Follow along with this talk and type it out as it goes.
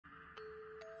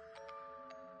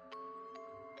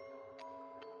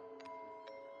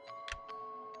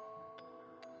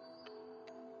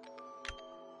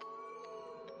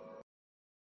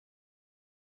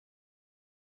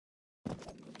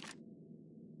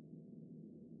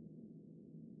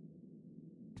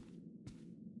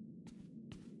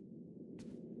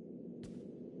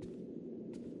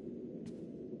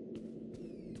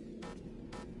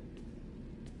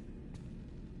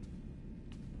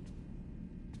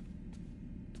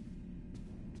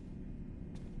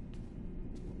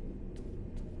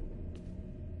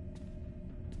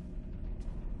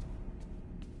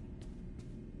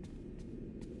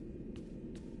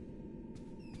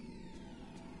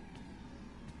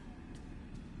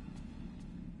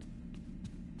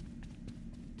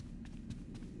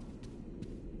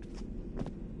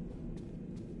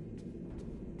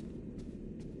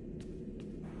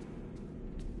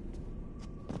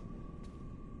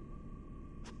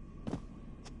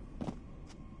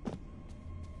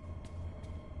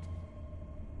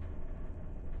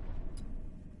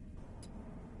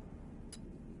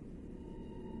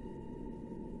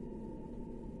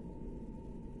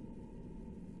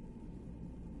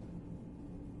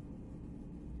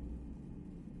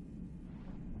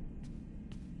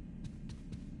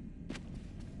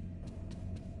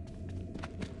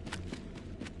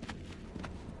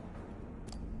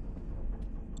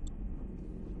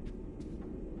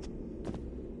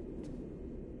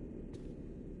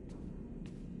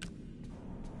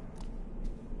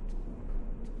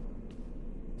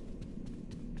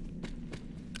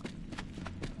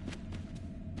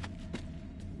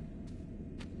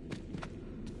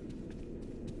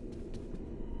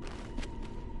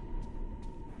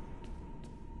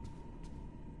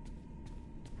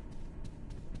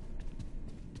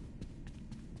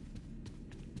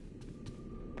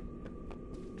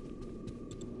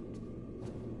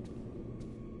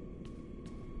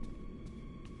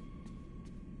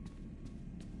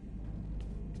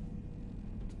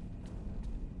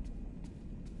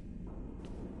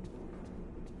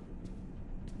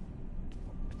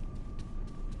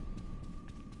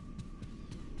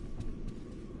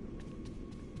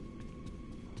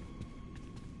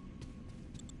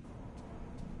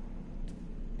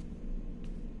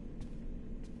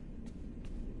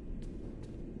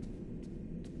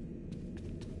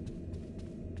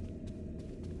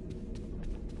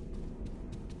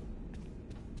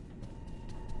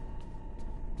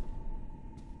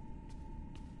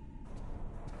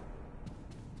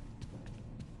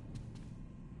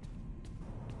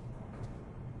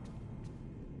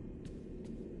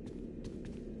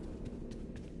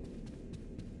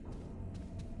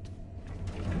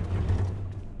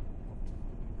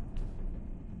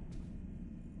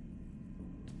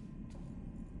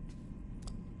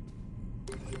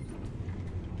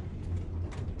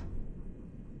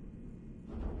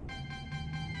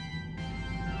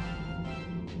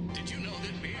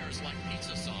bears like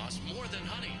pizza sauce more than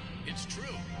honey. It's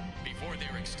true. Before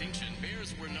their extinction,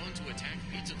 bears were known to attack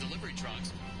pizza delivery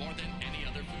trucks more than any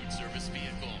other food service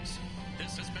vehicles.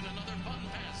 This has been another fun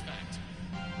Fast Fact.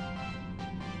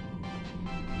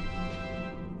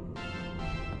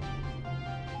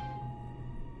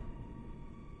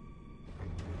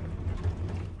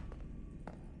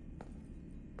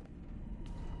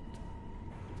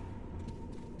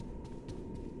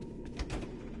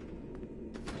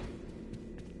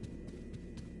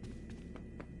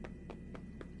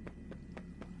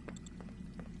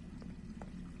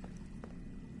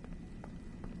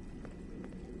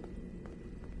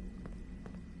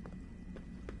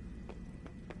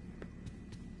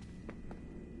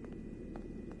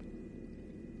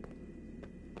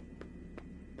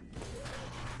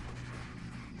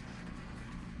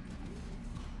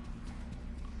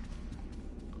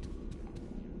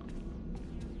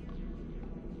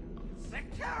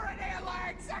 Security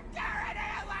alert! Security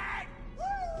alert! Woo,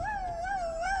 woo,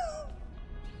 woo,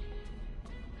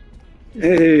 woo!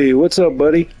 Hey, what's up,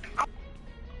 buddy?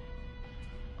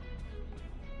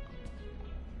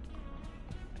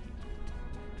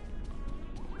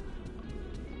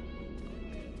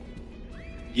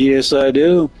 Yes, I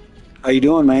do. How you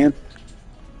doing, man?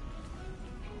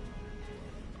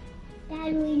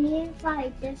 Dad, we need to find a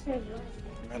different one.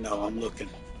 I know, I'm looking.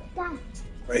 Dad.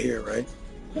 Right here, right?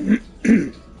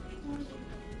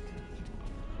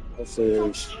 Hopefully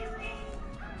there's...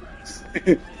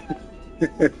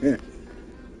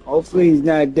 Hopefully he's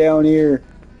not down here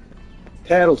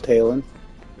tattletaling.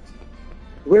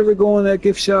 Did we ever go in that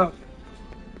gift shop?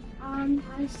 I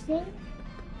think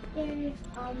there's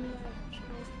like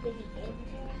something in there,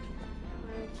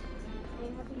 but I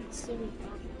haven't seen it.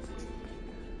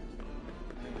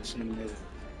 I haven't seen it.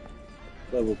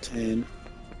 Level 10.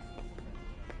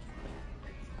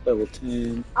 Level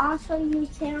 10. Also, you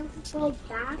can't go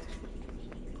back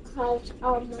because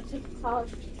what's it called?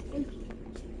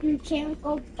 You can't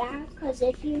go back because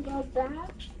if you go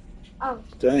back,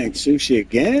 Dang, sushi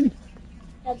again?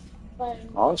 that's but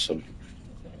Awesome.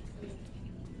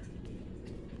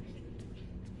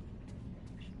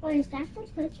 what is that the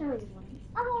picture one?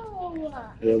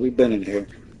 Oh, Yeah, we've been in here.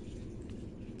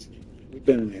 We've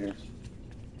been in here.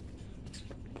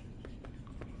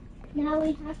 now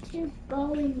we have to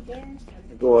go in there.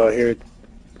 Go out here,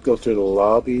 go through the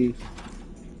lobby.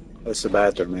 That's the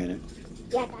bathroom, ain't it?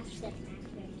 Yeah, that's it.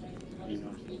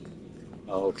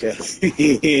 Okay.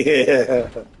 Yeah.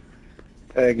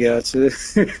 I got you.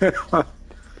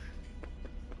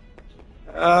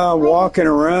 Walking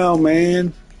around,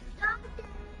 man.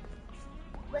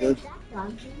 Wait, is that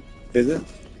doggy? Is it?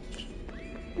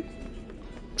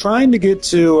 Trying to get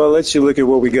to, let you look at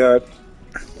what we got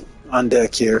on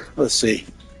deck here. Let's see.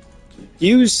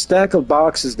 Use stack of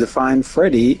boxes to find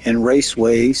Freddy in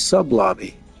Raceway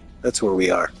sub-lobby. That's where we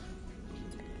are.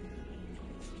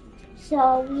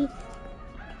 So we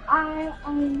are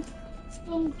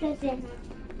think doesn't have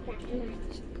that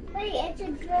much. Wait, it's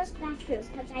a girl's bathroom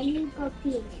because I need to go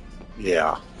pee.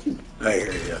 Yeah, I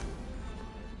hear you.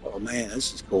 Oh man,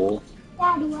 this is cool.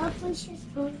 Dad, what if we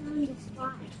just go down the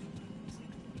slide?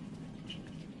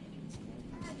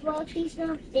 What if he's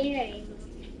not there anymore?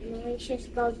 And then we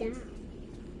just go down.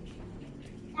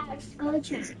 Dad, let's go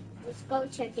check. Let's go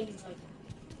check in.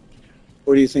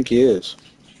 Where do you think he is?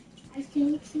 I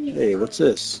think he's. Hey, what's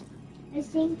this? I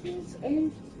think he's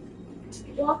in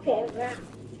walking around.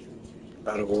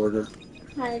 Out of order.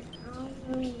 Because I don't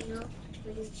really know,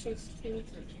 but it's just thinking.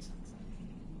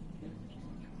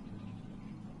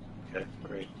 Okay,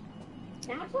 great.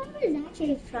 That one was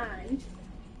actually fun.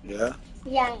 Yeah?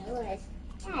 Yeah, it was.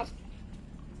 Dad.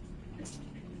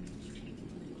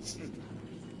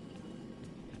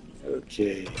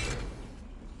 Okay.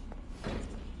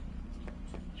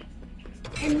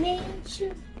 And then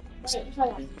you. Wait,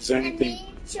 hold on. Is there And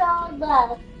anything? then you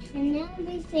love. And then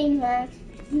everything left.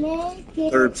 And then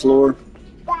Third floor.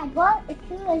 Dad,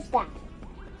 who is that?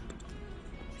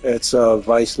 It's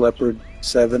Vice Leopard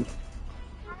 7.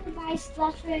 Vice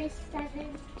Leopard 7.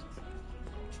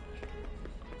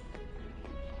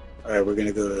 All right, we're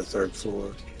gonna go to the third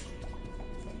floor.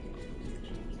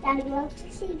 Dad, I'd love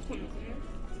to see that.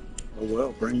 Oh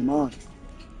well, bring them on.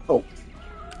 Oh.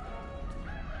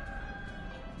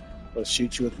 I'll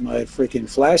shoot you with my freaking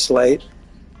flashlight.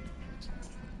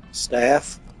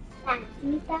 Staff. Dad,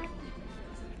 see that?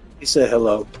 He said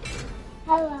hello.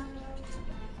 Hello.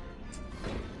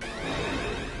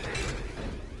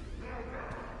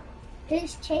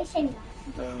 Who's chasing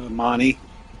us? Monty.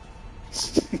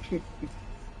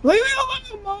 Leave me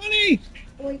alone, Monty!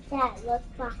 With that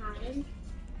look behind.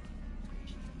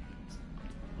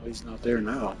 Oh, he's not there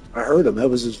now. I heard him. That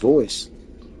was his voice.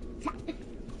 It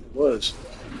was.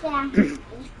 Yeah.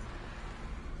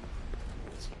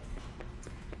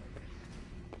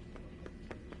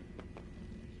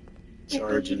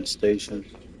 Charging station.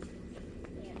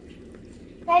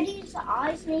 Freddy's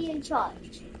always in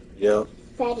charge. Yep.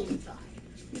 Freddy's on.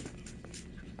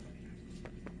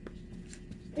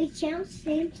 We can't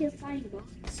seem to find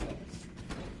boxes.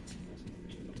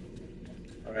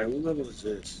 Alright, what level is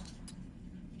this?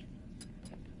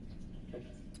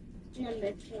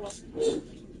 Number 4.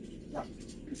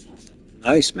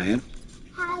 Nice, man.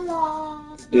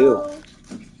 Hello. Deal.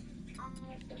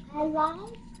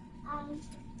 Hello.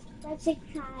 What's it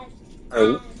called?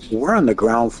 Alright, we're on the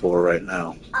ground floor right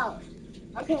now. Oh.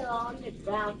 Okay, we're on the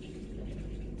ground.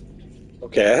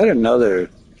 Okay, I had another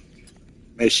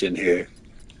mission here.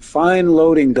 Find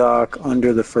loading dock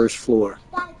under the first floor.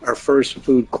 Our first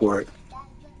food court.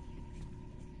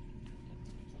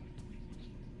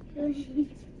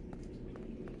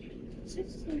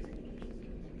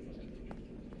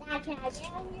 Dad, can I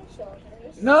get on your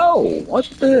shoulders? No! What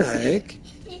the heck?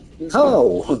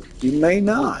 No! You may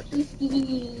not.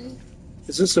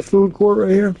 Is this a food court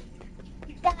right here?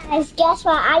 Guys, guess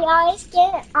what? I always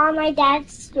get on my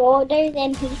dad's shoulders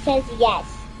and he says yes.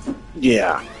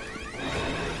 Yeah.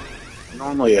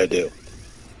 Normally I do.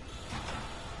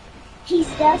 He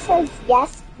still says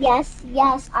yes, yes,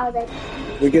 yes all the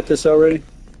time. We get this already?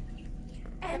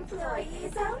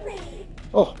 Employees only.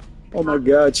 Oh my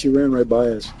god, she ran right by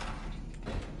us.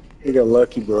 You got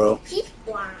lucky, bro. She's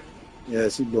blind. Yeah,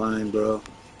 she's blind, bro.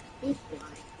 He's blind.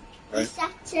 Right. He's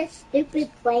such a stupid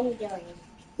blingery.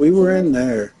 We were in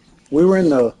there. We were in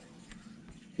the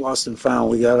Lost and Found.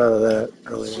 We got out of that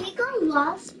earlier. She got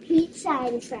lost pizza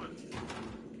and trash.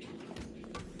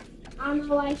 I don't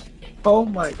know why Oh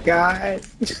my god.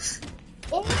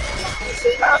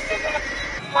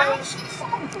 why is she so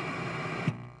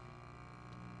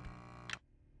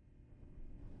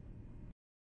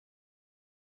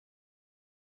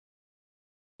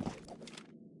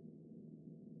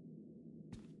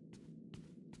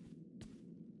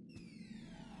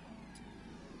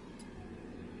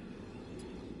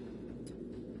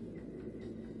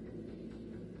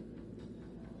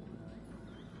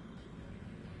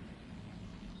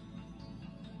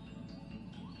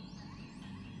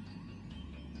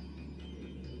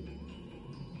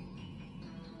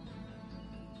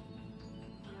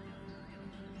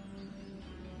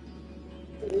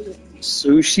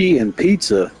Sushi and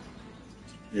pizza.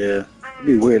 Yeah, it'd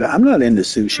be weird. I'm not into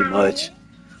sushi much.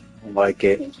 I don't like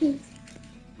it.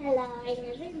 Hello, I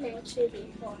never met you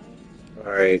before.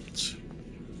 Alright.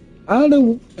 How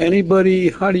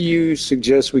do you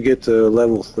suggest we get to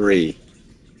level 3?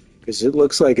 Because it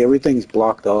looks like everything's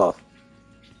blocked off.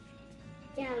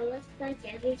 Yeah, it looks like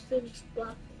everything's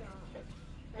blocked off.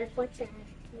 Like, what's that?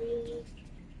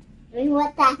 I mean,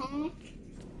 what the heck?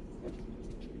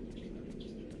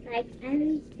 Like,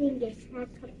 everything is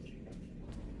hacked up.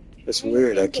 That's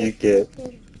weird. I can't get.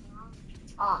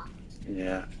 Off.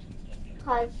 Yeah.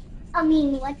 Because, I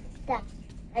mean, what the?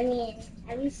 I mean,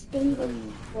 everything is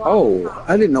blocked Oh, off.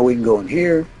 I didn't know we can go in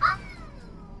here.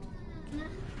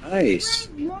 Nice.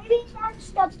 Maybe that's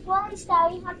the place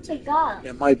that we have to go.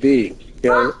 It might be.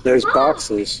 Yeah, there's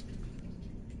boxes.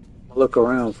 I'll look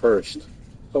around first.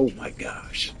 Oh my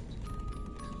gosh.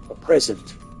 A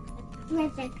present.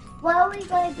 Listen, what are we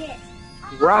going to get?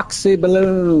 Roxy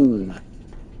balloon.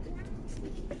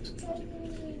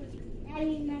 I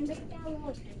remember that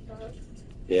little pimple.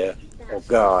 Yeah. Oh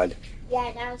God.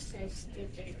 Yeah, that was so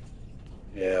stupid.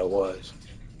 Yeah, it was.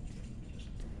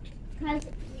 Because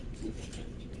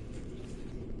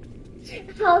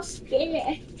I was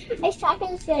scared. I thought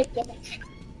I was going to get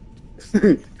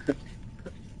it.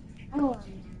 Oh, no.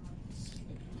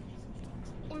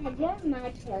 Dad, you're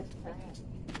my toy.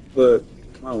 But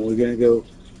come on, we're gonna go.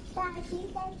 Dad, I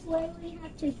think that's where we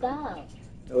have to go.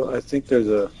 Oh, I think there's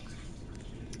a.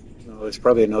 No, there's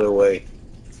probably another way.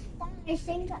 Dad, I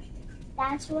think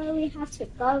that's where we have to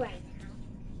go right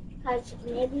now. Because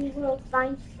maybe we'll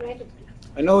find Freddy.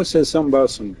 I know it says something about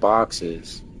some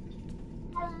boxes.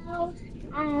 Hello.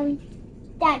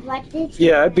 Dad, what did you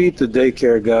Yeah, I say? beat the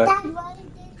daycare guy. Dad, what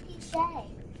did he say?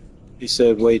 He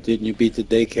said, "Wait, didn't you beat the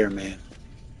daycare man?"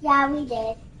 Yeah, we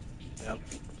did. Yep.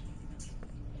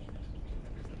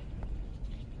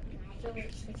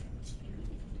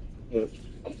 Yep.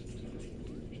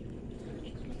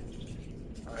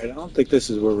 All right, I don't think this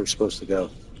is where we're supposed to go.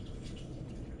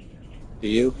 Do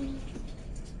you?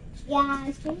 Yeah,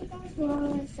 I think that's where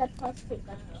we're supposed to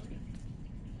go.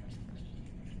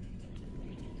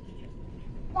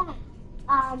 Dad,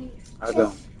 I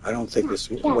don't. I don't think this.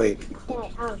 Dad, Wait,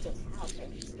 Dad, I'll do.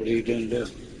 what are you gonna do?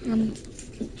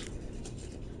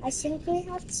 I simply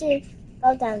have to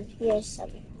go down here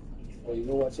somewhere. Well, you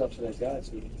know what's up to that guy,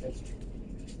 so you can catch him.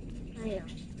 I know.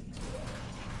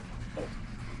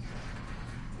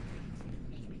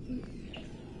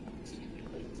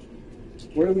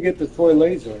 Where do we get the toy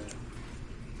laser?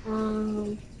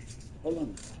 Um, Hold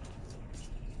on.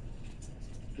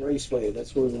 Raceway.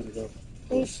 That's where we want to go.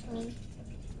 this one.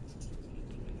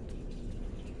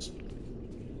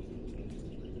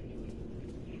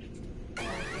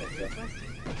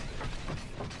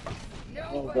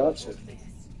 Oh, gotcha.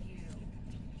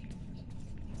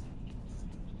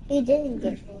 He didn't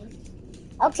get me.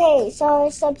 Okay, so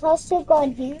it's supposed to go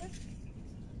in here?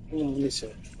 Hold on, let me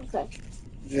see. Okay.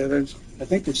 Yeah, I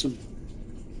think there's some.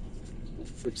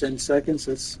 For 10 seconds,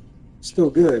 that's still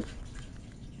good.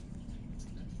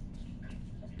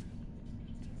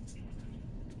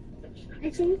 I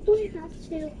think we have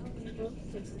to go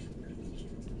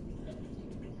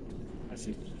I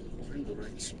think we're in the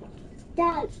right spot.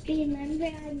 Dad, remember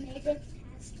I made it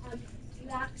past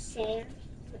Roxanne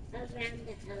around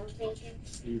the elevator?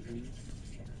 Mm-hmm.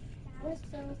 That was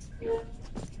so cool.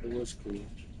 It was cool.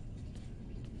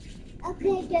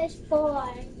 Okay, there's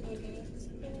 4 minutes.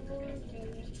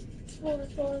 4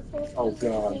 minutes. 4. Oh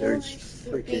God, there's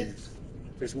 4 freaking.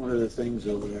 There's one of the things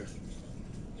over there.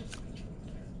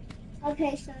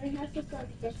 Okay, so I have to go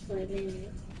this way, maybe.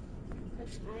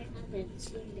 Because I haven't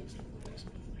seen this before.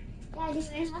 Daddy,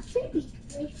 I have to be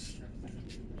quick.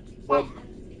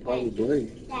 Probably.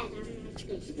 Dad, I'm not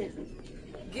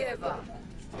quick. Give up.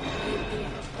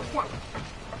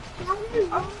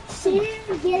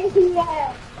 Sarah, get here.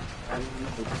 I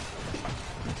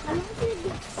I'm not gonna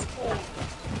get scared.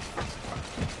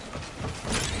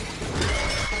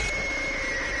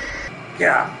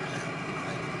 Yeah.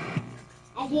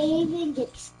 I didn't even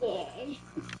get scared.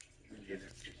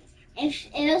 If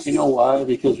it was You know why?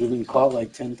 Because we've been caught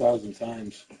like 10,000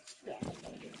 times. Yeah.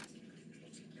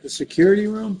 The security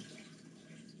room?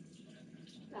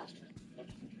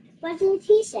 What did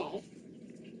he say?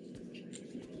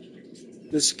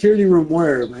 The security room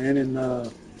where, man? In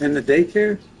the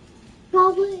daycare?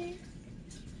 Probably.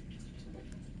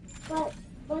 But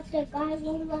the guy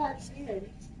won't let us in.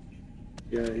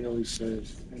 Yeah, he always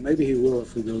says. And maybe he will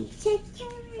if we go.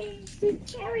 Security.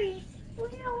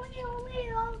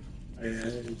 Wheel.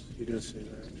 Yeah, he does say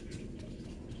that.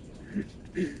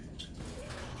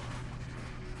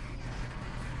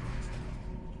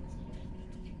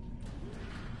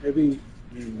 Maybe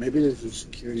there's a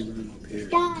security room up here.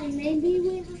 Dad, maybe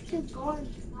we have to go on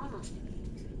top.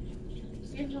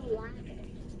 There's a ladder.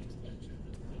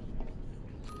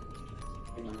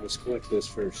 Hang on, let's collect this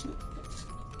first.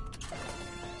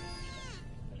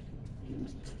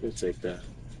 We'll take that.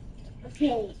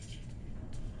 Okay.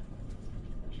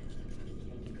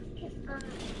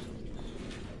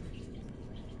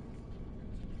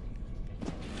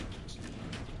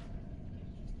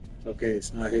 Okay,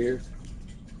 it's not here.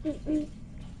 Mm-mm.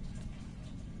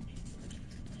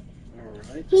 All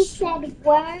right. He said,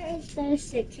 where is the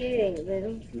security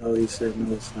room? No, he said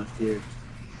no, it's not here.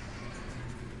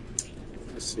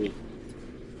 Let's see.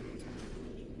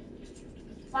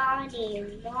 Bonnie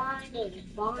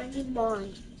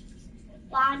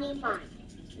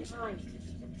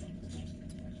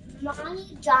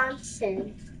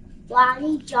Johnson.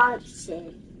 Bonnie Johnson.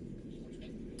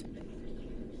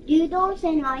 Doodles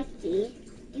and Icy.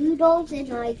 Doodles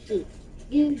and Icy.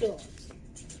 Doodles.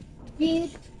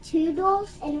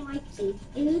 Toodles and Icy.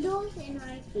 Doodles and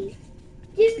Icy.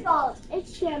 Doodles,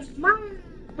 it's your mom.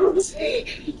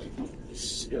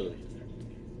 Silly.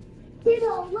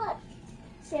 Doodle, look.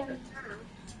 It's your mom.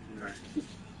 All right.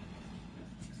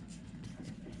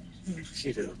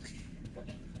 Okey doke.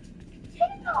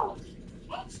 Doodle,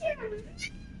 it's your mom.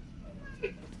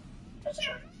 It's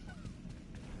your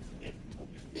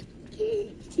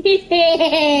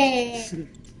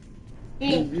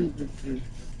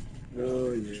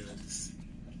Oh, yes.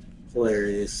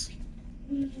 Hilarious.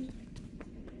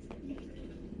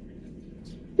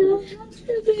 Don't have to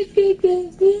make it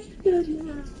good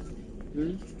now.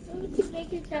 Hmm? Don't to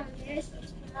make it down there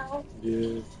now.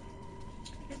 Yeah.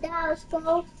 Now let's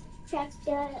go check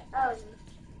the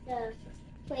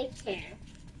plate care.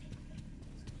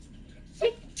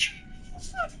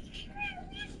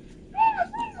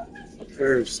 A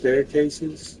pair of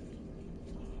staircases.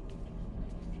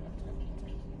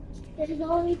 There's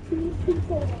only 2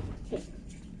 people left.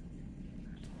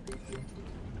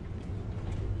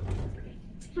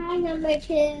 Hi, number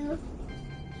 2.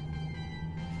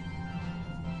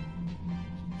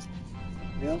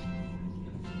 Yep.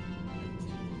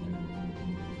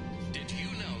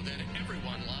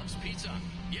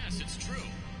 true.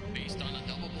 Based on a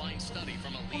double-blind study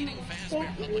from a leading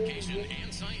Fazbear publication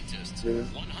and scientists,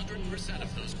 100%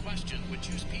 of those questioned would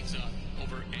choose pizza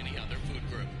over any other food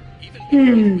group, even people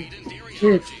with wheat and dairy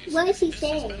allergies. What is he This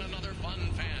saying? has been another fun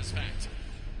Faz fact.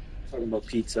 Talking about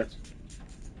pizza.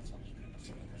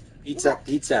 Pizza.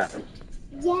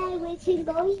 Yeah, we can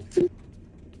go eat.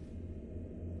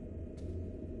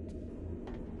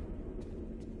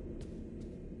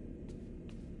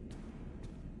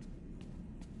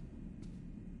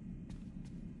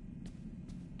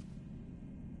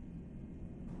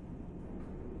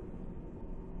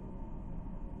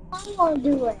 I'm gonna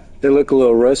do it. They look a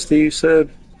little rusty, you said?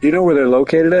 Do you know where they're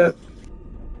located at?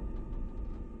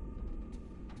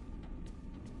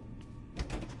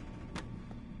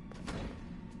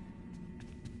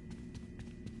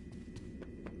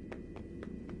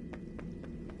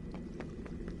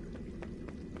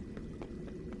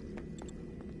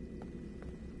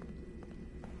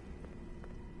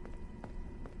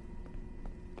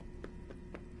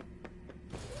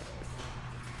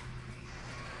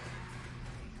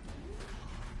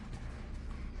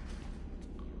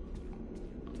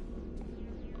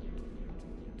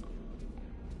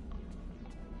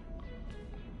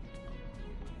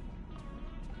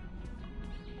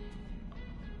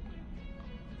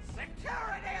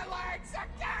 Security alert!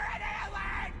 Security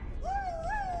alert! Woo,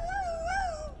 woo, woo,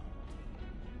 woo!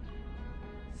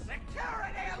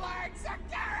 Security alert!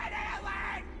 Security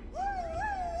alert! Woo,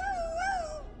 woo, woo,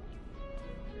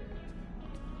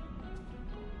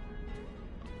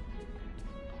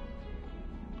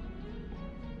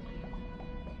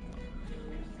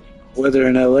 woo! Weather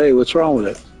in LA, what's wrong with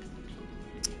it?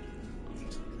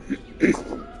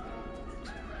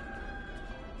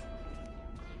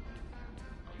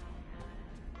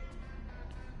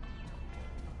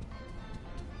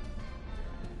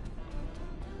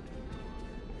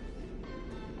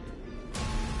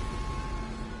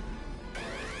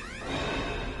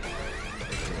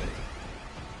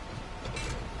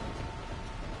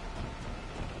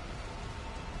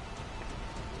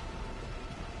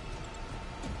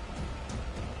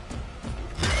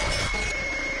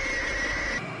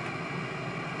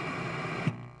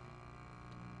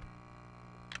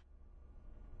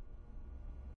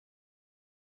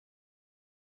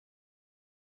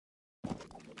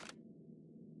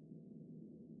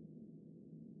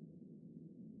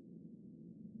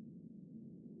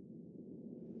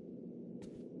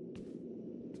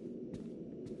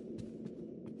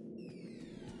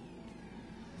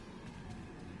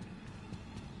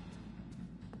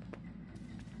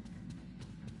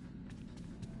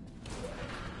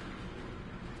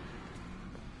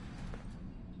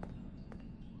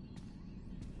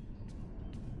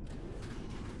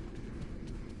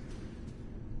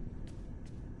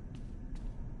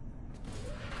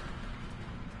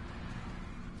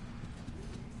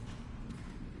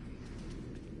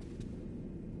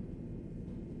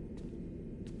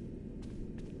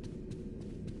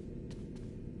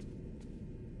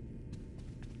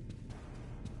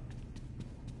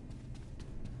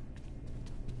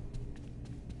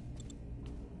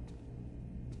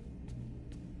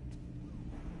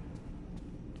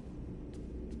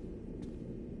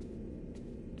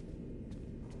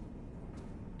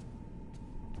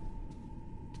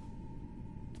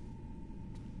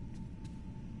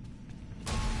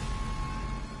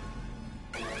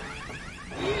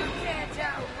 You can't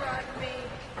outrun me!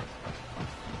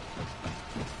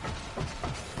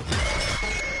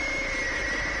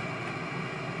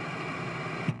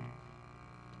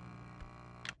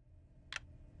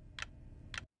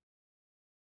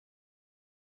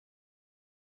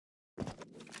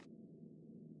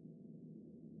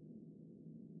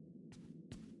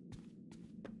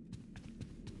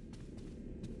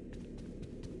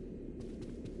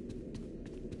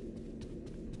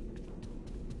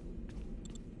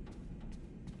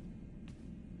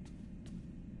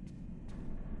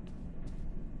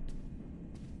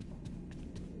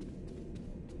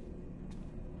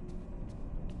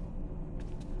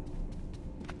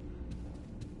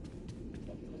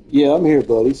 Yeah, I'm here,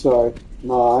 buddy. Sorry.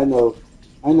 No, I know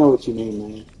what you mean,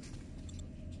 man.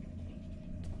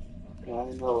 I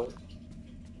know it.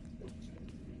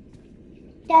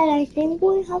 Dad, I think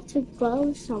we have to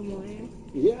go somewhere.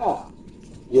 Yeah.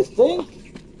 You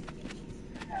think?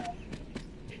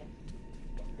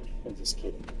 I'm just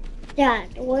kidding. Dad,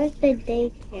 where's the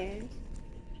daycare?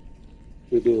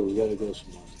 We do. We gotta go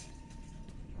somewhere.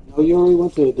 No, you already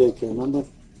went to the daycare, remember?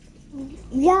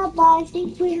 Yeah, but I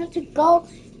think we have to go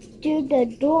through the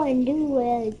door and do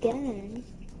it again.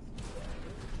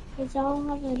 Because I don't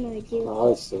have an idea.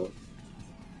 Oh, I see.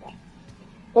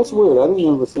 That's weird. I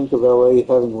didn't ever think of LA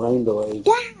having rain delays,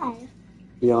 to Dad,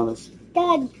 be honest.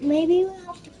 Dad, maybe we'll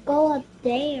have to go up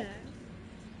there.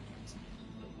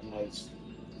 Nice.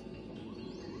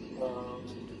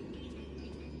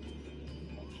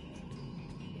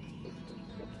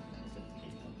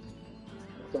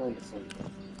 Trying to think.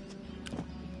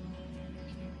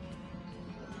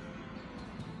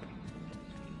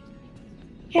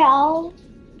 Here, I'll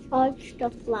charge the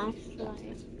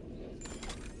flashlight.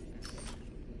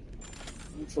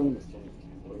 I'm trying to think.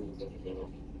 Where was that go?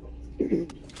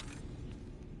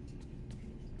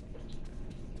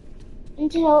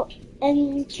 Until,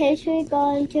 in case we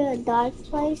go into a dark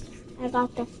place, I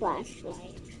got the flashlight.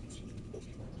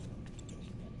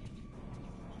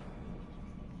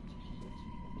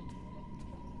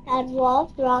 Dad,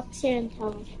 walk rocks here and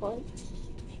teleport.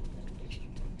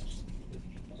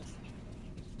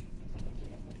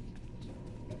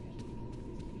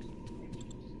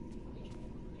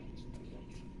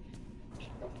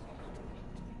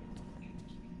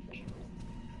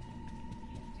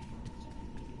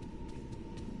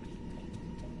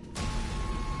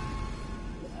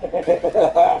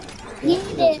 You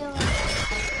do.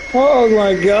 Oh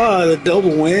my god, a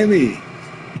double whammy.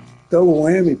 Double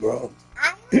whammy, bro.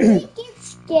 I only get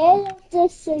scared of the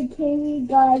security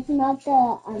guards, not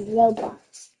the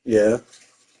robots. Yeah.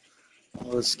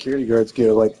 Well, the security guards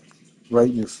get like right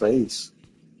in your face.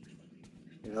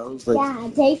 You know, it's like Yeah,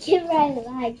 they can run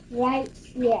like right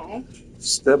here.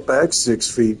 step back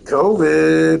 6 feet.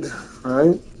 COVID,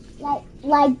 right?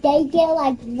 Like they get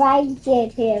like right here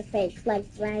to your face, like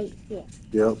right here.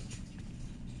 Yep.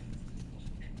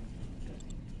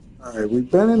 All right, we've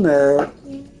been in there.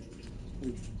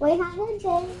 We haven't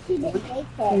been to the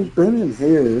daycare. We've been in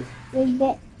here. Maybe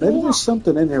We there's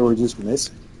something in here we're just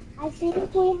missing. I think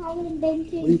we haven't been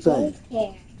to What do you the think?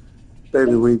 daycare.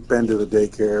 Baby, we've been to the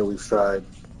daycare. We've tried.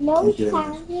 No, we Can't get in there.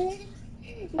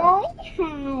 haven't. No, we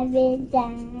haven't,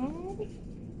 Dad.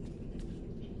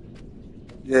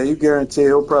 Yeah, you guarantee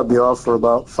he'll probably be off for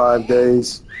about 5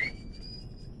 days.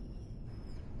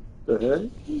 The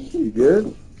heck? You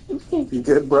good? You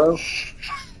good, bro?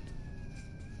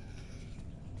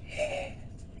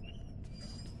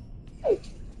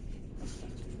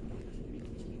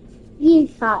 You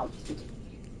thought.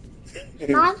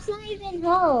 Mom's not even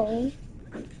home.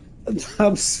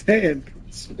 I'm saying.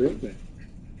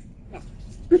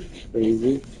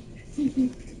 Crazy.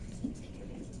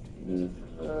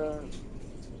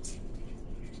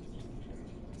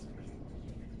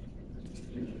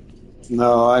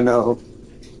 No, I know.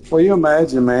 Well, you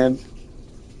imagine, man.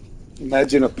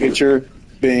 Imagine a pitcher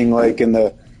being like in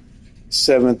the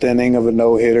 7th inning of a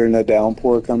no-hitter and a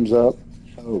downpour comes up.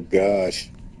 Oh, gosh.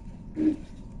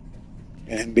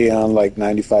 And be on like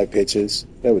 95 pitches.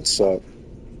 That would suck.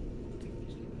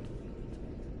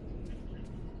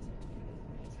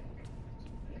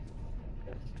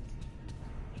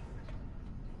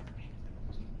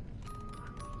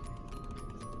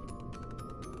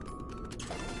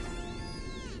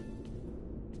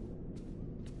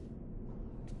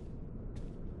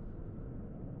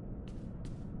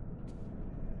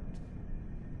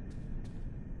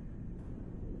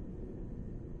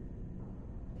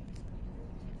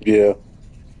 Yeah.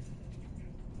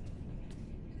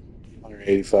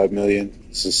 185 million.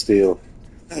 It's a steal.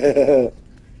 Yeah,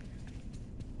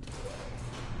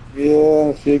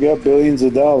 if you got billions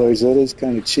of dollars, that is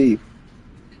kind of cheap.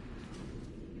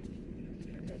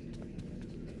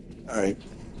 All right,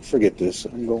 forget this.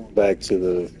 I'm going back to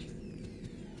the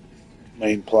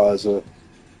main plaza.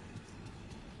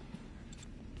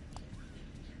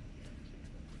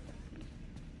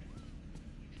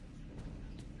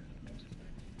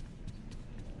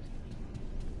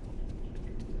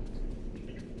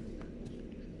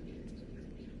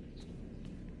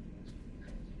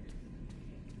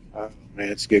 Oh, man,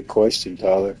 it's a good question,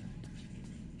 Tyler.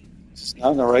 It's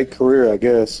not in the right career, I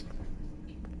guess.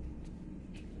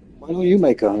 Why don't you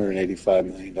make $185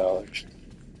 million,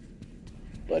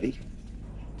 buddy?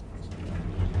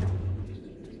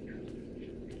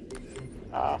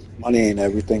 Money ain't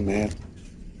everything, man.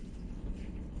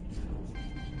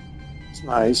 It's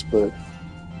nice, but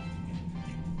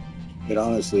it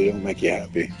honestly don't make you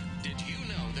happy. Did you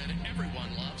know that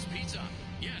everyone loves pizza?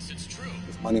 Yes, it's true.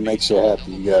 If money makes you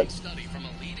happy, you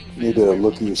need to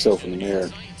look at yourself in the mirror.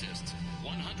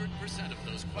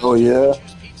 Oh, yeah?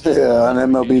 Yeah, on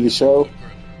MLB The Show?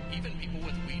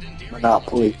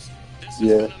 Monopoly.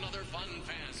 Yeah.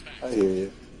 I hear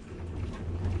you.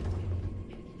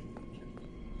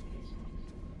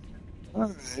 All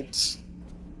right.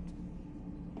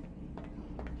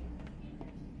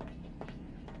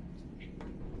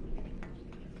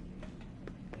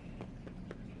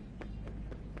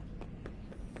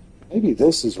 Maybe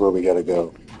this is where we gotta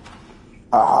go.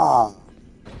 Ah,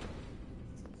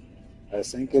 I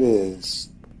think it is.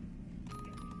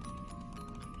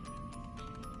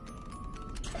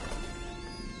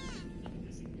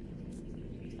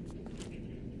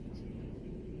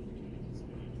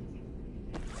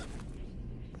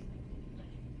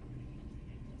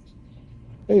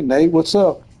 Hey Nate, what's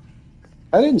up?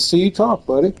 I didn't see you talk,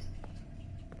 buddy.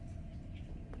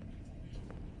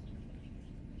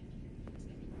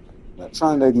 Not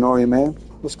trying to ignore you, man.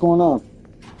 What's going on?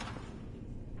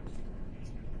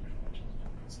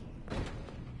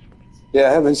 Yeah,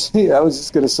 I haven't seen. I was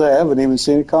just gonna say I haven't even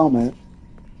seen a comment.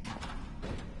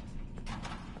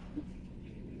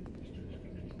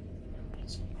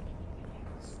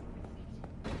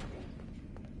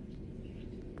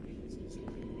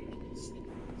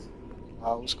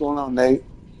 What's going on, Nate?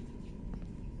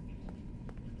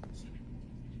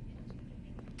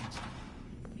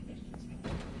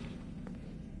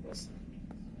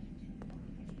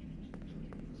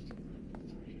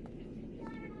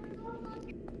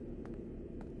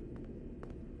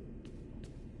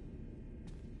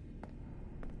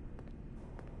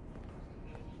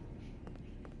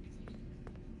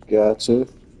 Gotcha.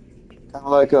 Kind of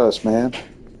like us, man.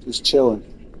 Just chilling.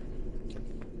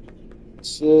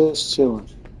 Just chilling.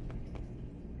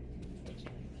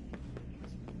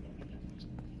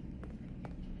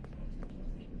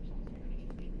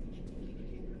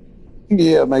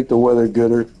 Yeah, make the weather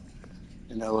gooder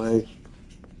in LA.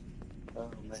 Oh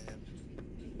man,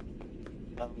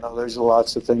 I don't know. There's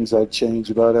lots of things I'd change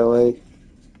about LA.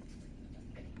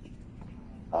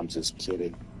 I'm just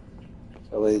kidding.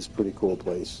 LA is a pretty cool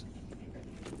place.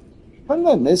 How did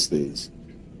I miss these?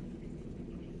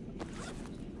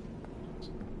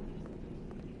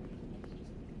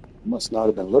 I must not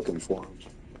have been looking for them.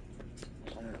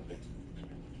 Apparently.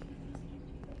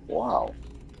 Wow.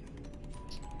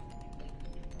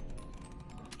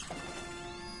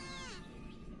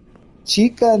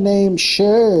 Chica named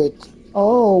Shirt.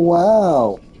 Oh,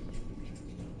 wow.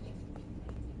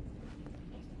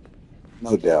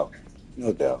 No doubt.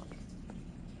 No doubt.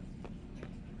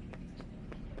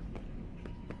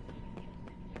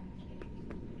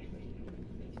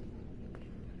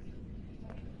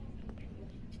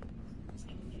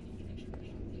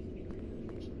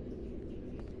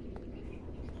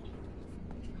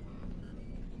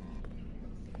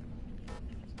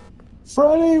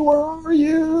 Freddy, where are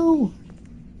you?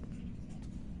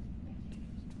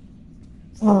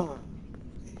 Ah.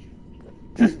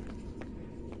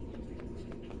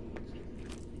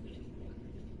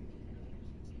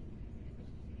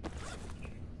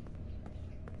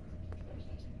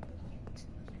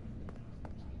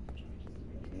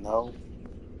 No.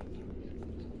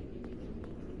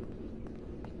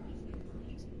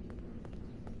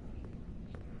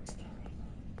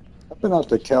 I've been out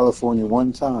to California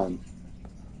one time.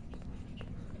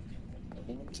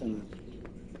 One time.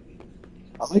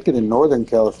 I like it in Northern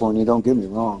California, don't get me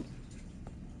wrong.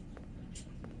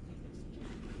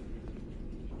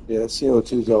 Yeah,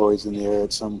 CO2 is always in the air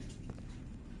at some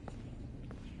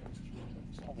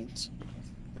point.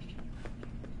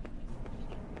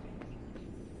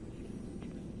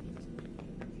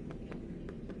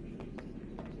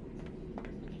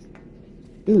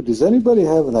 Dude, does anybody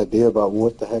have an idea about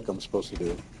what the heck I'm supposed to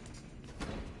do?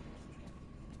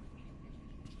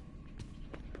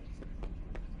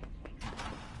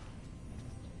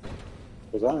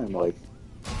 Because I am like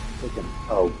freaking,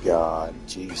 oh God,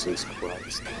 Jesus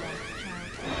Christ.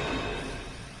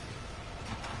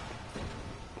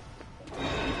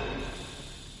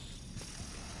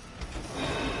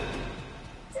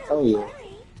 Oh yeah.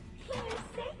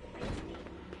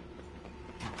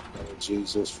 Oh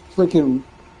Jesus. Freaking,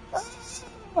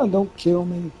 don't kill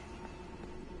me.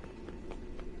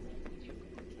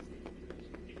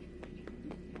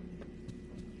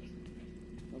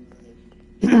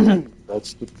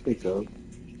 That's the pickup.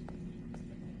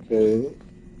 Okay.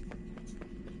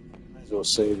 Might as well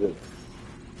save it.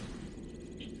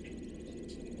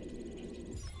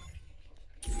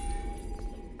 I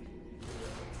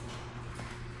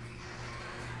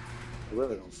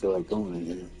really don't feel like going in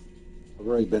here. I've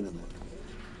already been in there.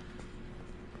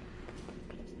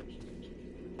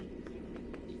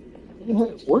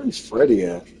 Where's Freddy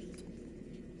at?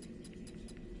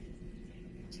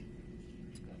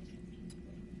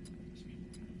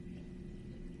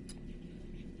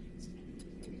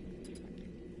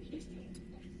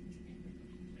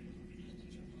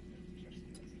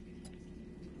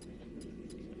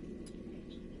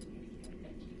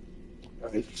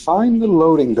 Right. Find the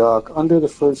loading dock under the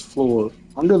first floor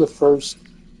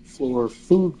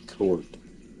food court.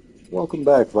 Welcome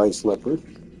back, Vice Leopard.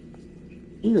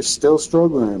 We are still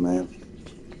struggling, man.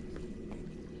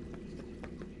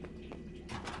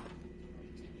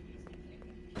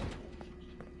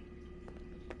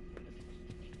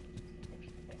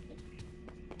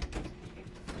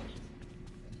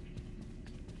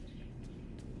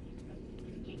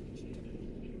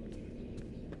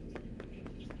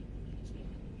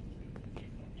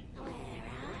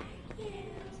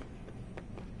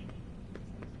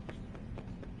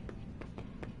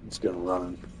 It's gonna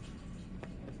run.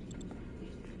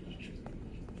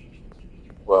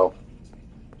 Well,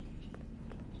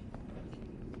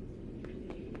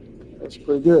 that's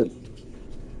pretty good.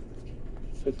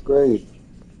 5th grade.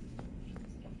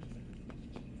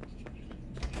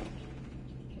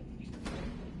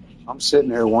 I'm sitting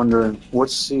here wondering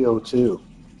what's CO2.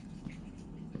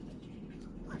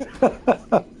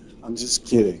 I'm just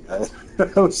kidding.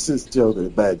 I was just joking. A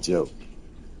bad joke.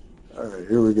 All right,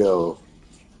 here we go.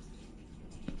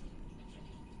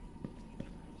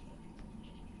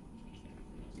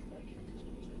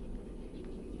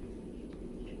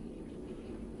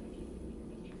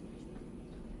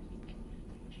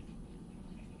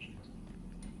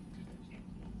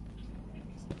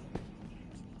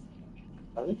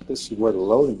 I think this is where the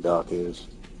loading dock is.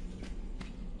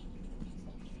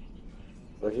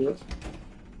 Right here.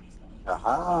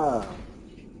 Aha!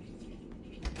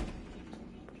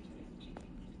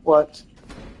 What?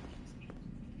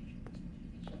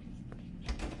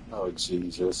 Oh,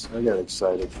 Jesus. I got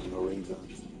excited for no reason.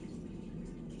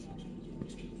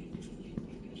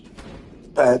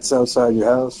 Pets outside your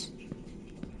house?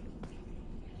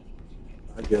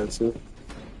 I guess it.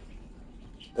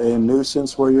 They a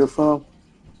nuisance where you're from?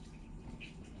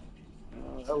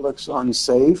 That looks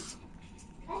unsafe.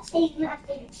 Let's eat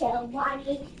nothing, so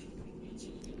Bonnie.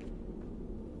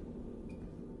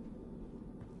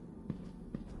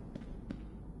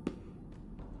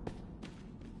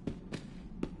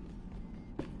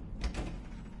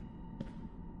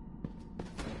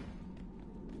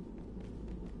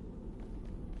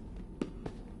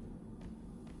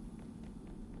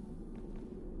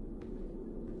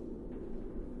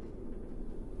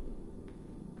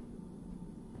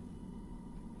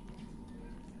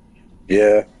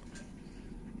 Yeah.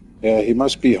 Yeah, he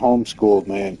must be homeschooled,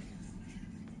 man.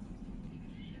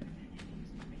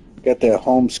 Got that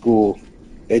homeschool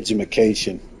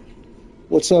education.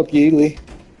 What's up, Yeely?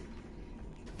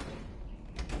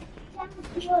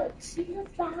 Look, see the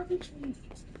boundary.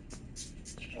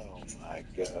 Oh my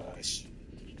gosh.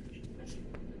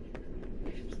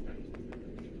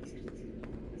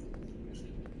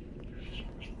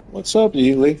 What's up,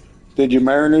 Yeely? Did your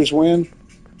Mariners win?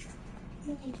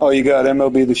 Oh, you got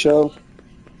MLB The Show?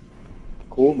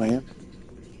 Cool, man.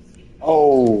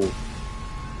 Oh.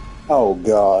 Oh,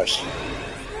 gosh.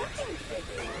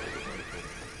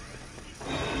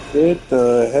 Get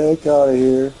the heck out of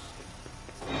here.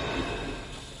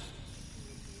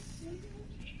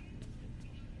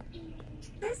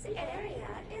 This area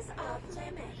is off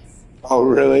limits. Oh,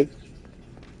 really?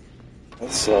 That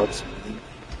sucks.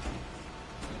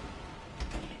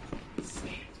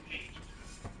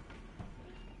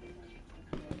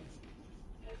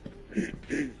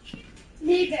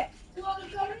 Leave it. You want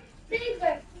to go? Leave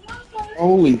it. You want to go?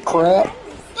 Holy crap.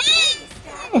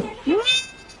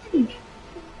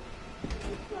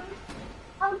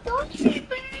 I'm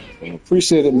going.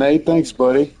 Appreciate it, Nate. Thanks,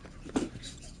 buddy.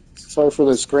 Sorry for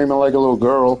the screaming like a little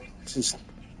girl. It's just,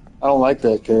 I don't like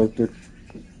that character.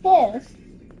 Who?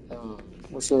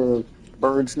 What's the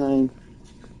bird's name?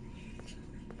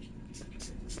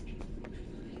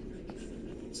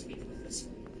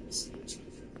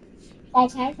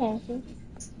 That's my fancy.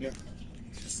 Yeah.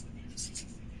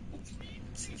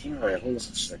 All right, hold on a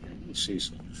second. Let me see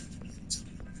something.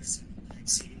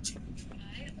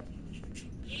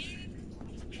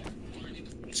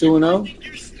 2-0.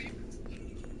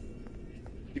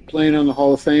 You playing on the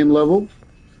Hall of Fame level?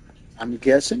 I'm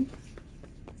guessing.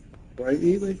 Right,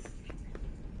 Ely?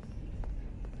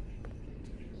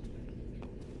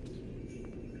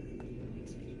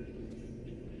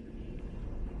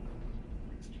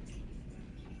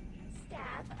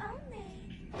 Staff only.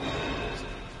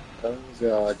 Oh,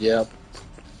 God, yep.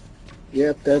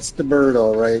 Yep, that's the bird,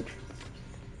 all right.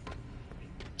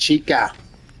 Chica.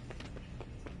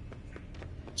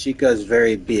 Chica's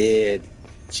very bad.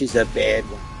 She's a bad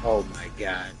one. Oh, my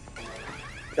God.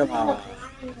 Come on.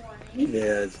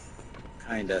 Yeah,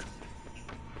 kind of.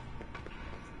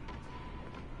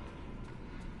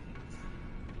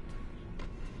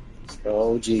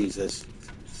 Oh, Jesus.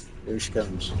 Here she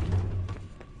comes.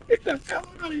 Get the hell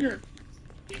out of here.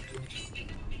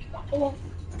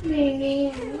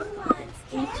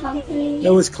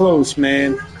 That was close,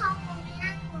 man.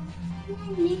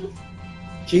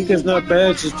 Chica's not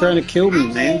bad. She's trying to kill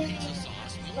me, man. Pizza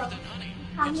sauce more than honey.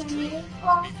 It's true.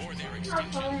 Before their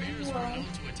extinction, bears were known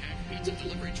to attack pizza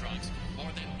delivery trucks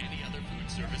more than any other food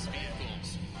service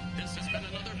vehicles. This has been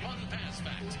another fun pass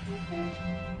fact.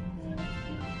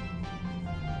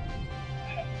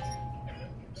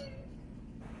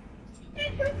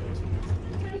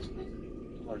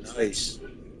 Oh, nice.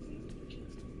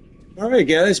 All right,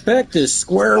 guys, back to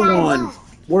square one.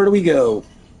 Where do we go?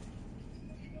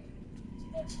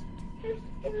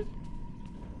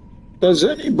 Does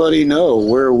anybody know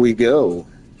where we go?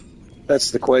 That's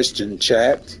the question,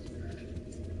 chat.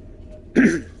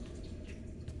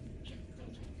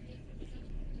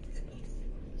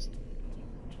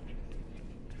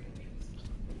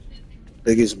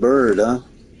 Biggest bird, huh?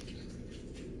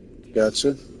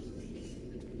 Gotcha.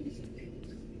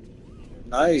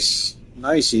 Nice.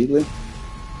 Nice, Eatly.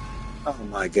 Oh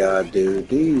my god, dude.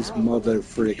 These mother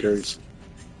freakers.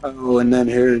 Oh, and then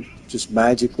here just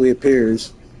magically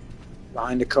appears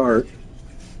behind the cart.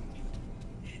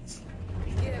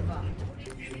 Give up.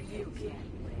 You can't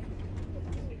win.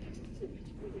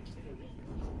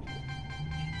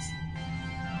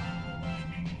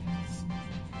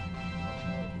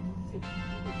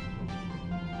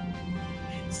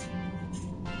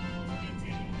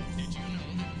 Did you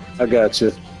know that I got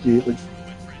you, Eatly. with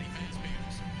Freddy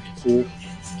Fazbear's? It's Cool. true.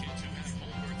 Kids who have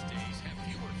home birthdays have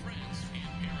fewer friends and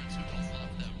parents who don't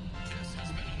love them. This has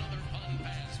been another fun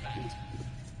pass fact.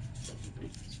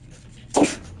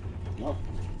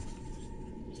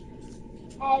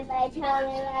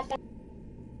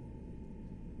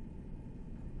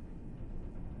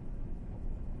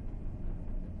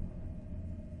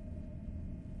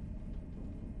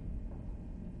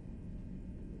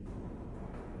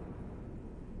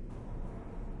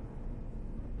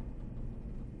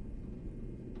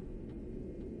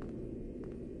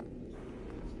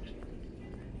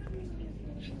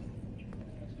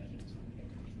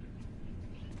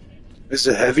 Is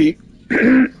it heavy?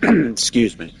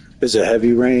 Excuse me. Is it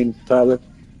heavy rain, Tyler?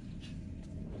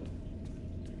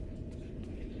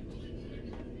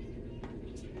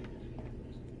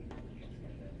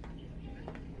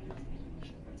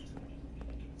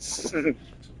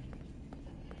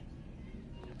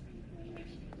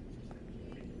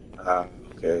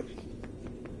 Okay.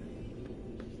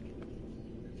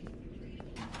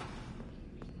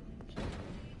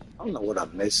 I don't know what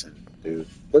I'm missing, dude.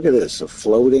 Look at this, a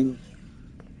floating.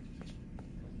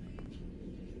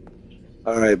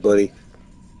 All right, buddy.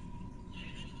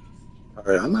 All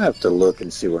right, I'm gonna have to look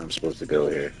and see where I'm supposed to go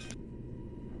here.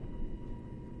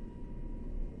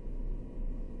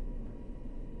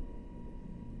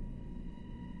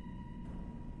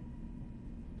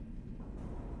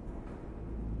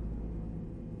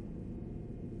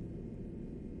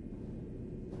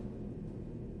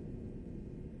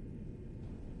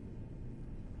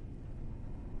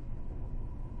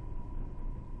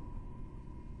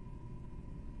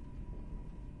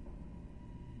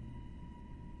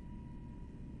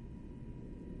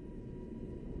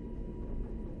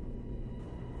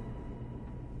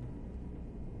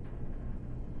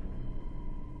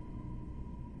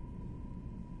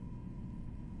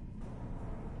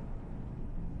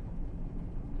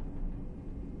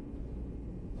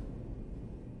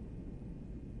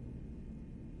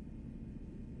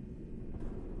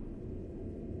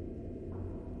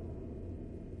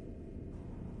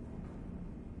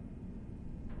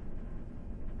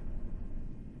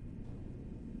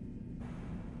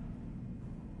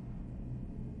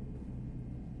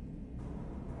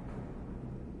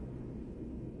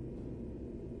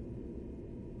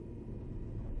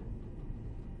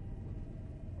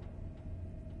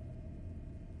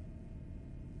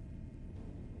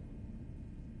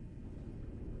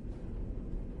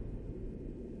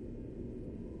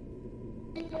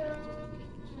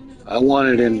 I want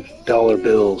it in dollar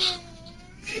bills.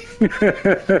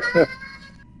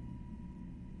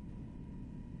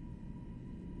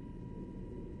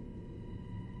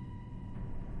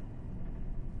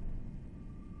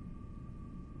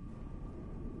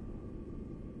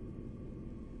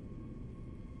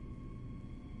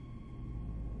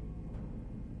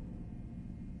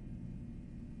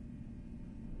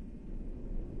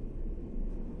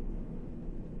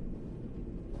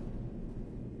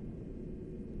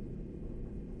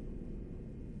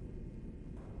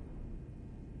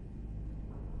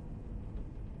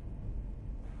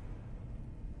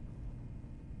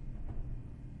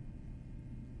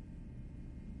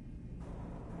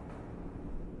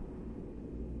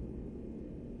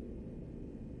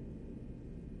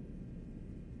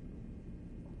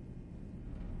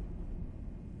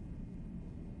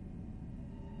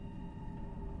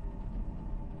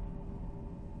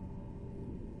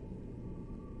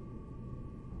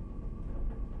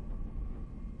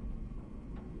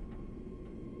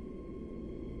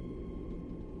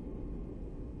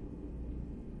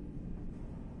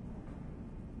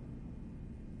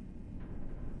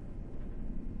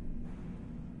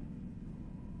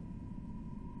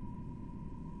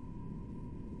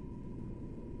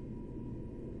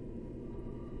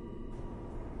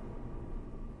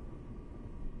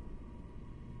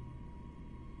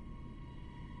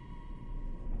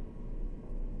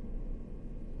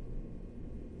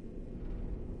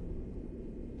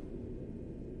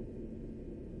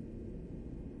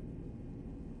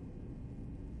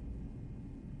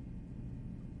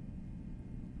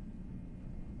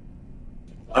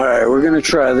 Alright, we're gonna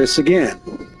try this again.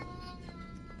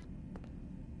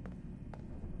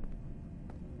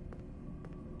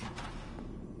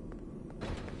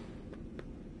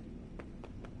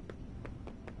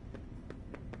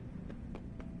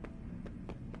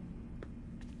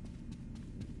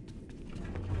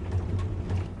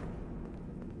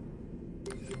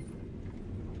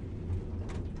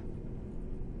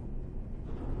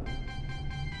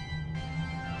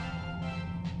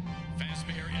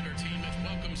 Fazbear Entertainment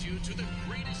welcomes you to the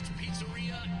greatest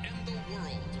pizzeria in the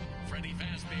world, Freddy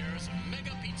Fazbear's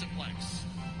Mega Pizzaplex.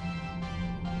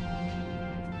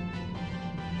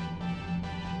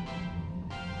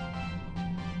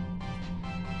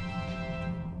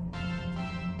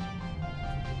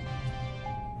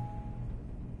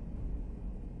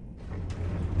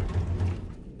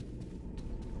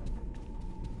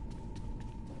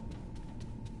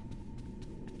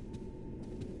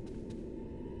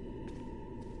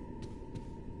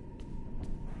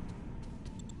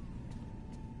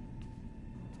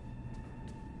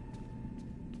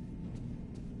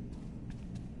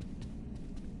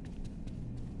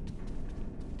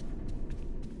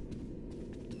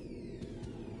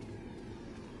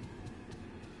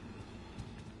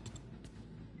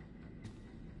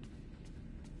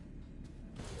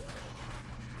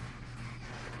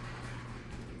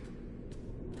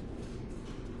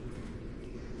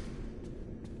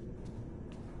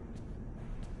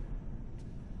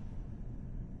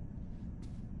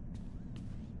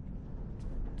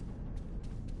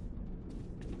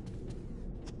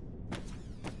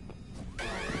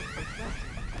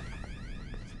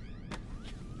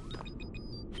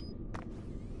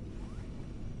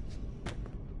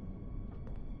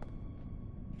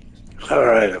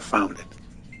 Alright, I found it.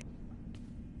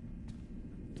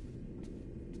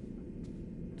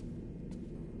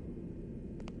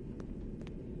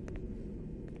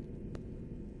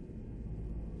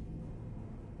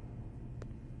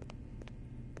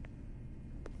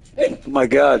 Oh my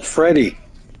god, Freddy.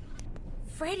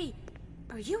 Freddy,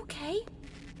 are you okay?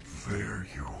 There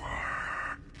you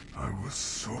are. I was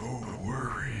so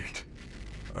worried.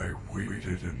 I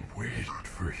waited and waited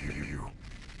for you.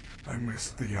 I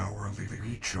missed the hourly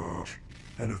recharge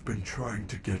and have been trying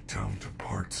to get down to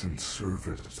parts and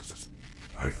service.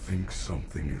 I think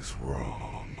something is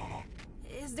wrong.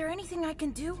 Is there anything I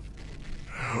can do?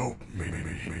 Help me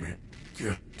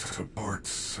get to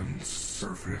parts and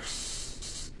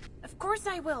service. Of course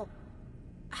I will.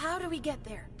 How do we get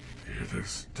there? It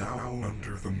is down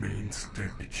under the main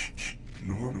stage.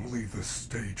 Normally the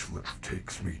stage lift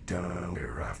takes me down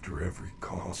there after every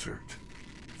concert.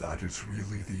 That is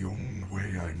really the only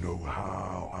way I know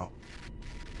how.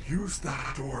 Use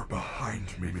that door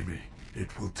behind me.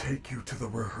 It will take you to the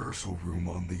rehearsal room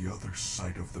on the other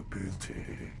side of the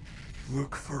building.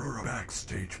 Look for a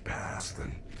backstage pass,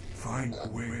 then find a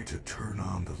way to turn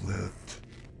on the lift.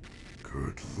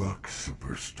 Good luck,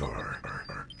 superstar.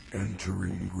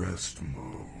 Entering rest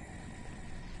mode.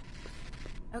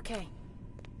 Okay,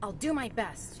 I'll do my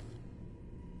best.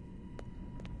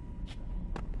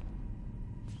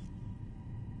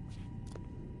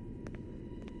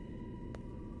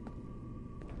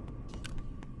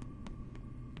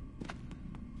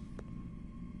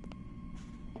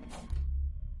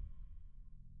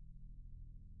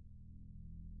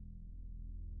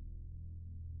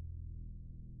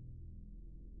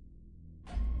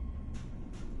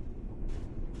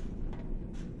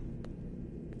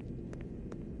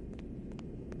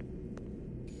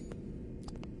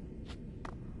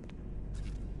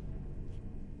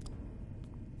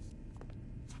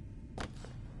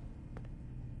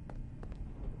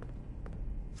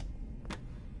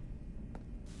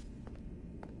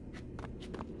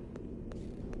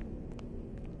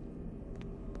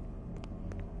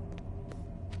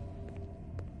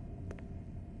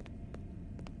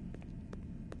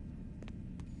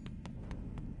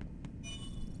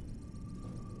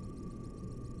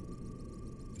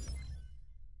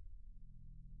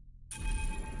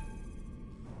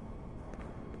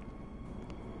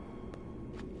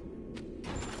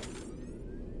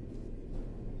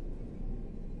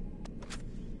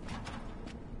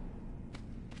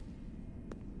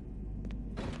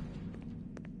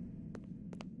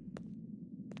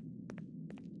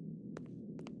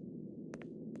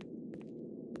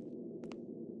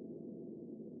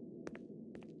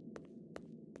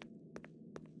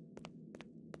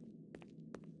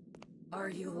 Are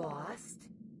you lost?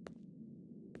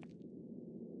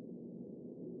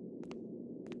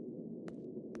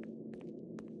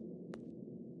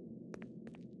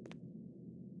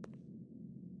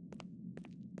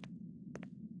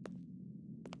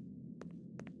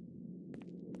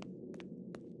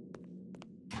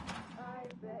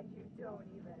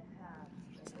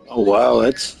 Oh wow,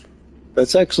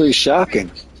 that's actually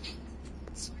shocking.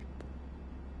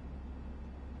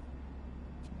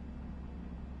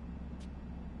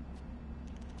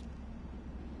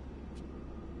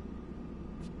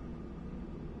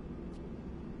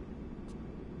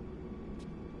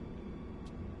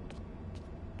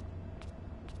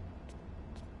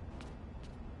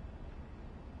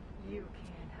 You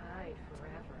can't hide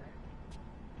forever.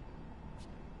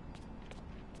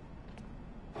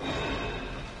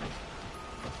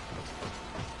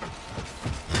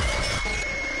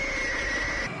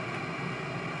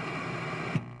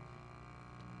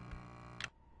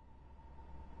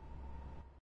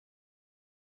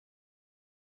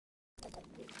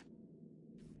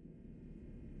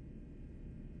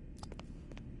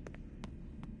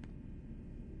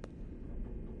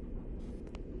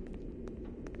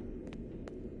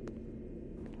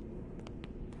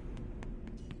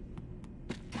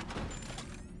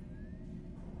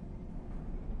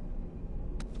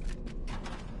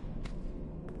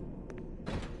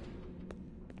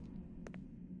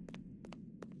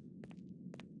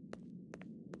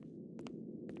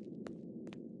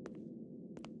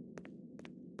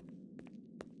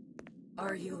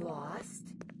 Are you lost?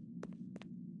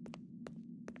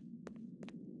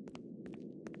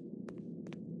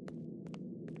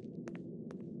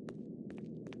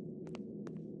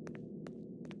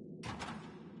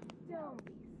 Don't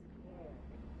be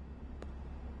scared.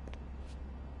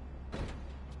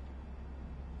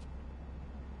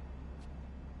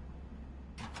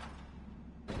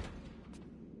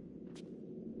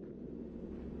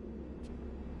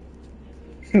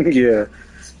 Yeah,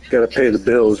 gotta pay the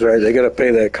bills, right? They gotta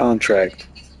pay that contract.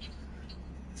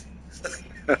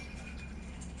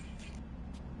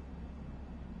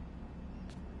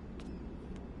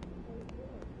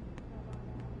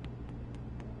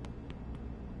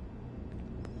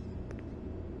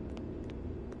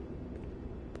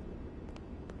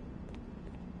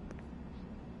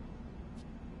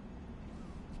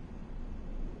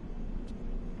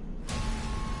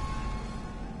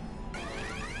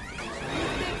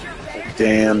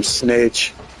 Damn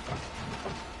snitch.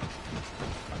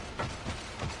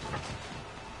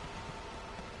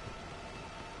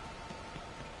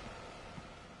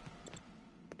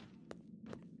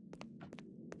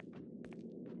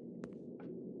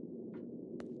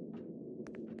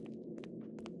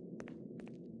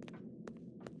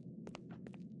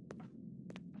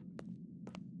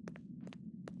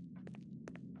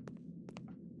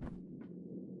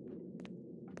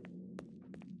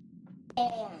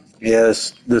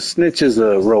 Yes, the snitch is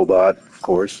a robot, of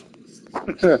course.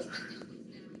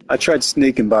 I tried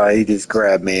sneaking by, he just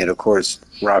grabbed me, and of course,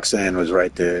 Roxanne was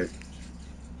right there.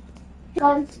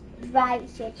 Goes right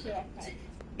here to your face.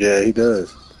 Yeah, he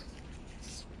does.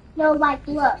 No, like,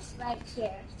 look, right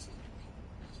here.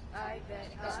 I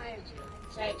bet I'm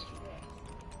Right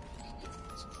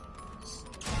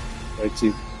Like,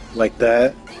 to, like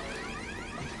that.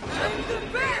 I'm the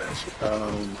best!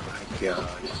 Oh my god.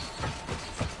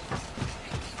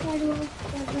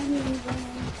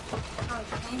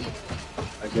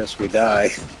 I guess we die.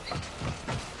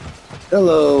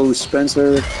 Hello,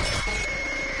 Spencer.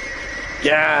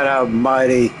 God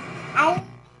almighty. I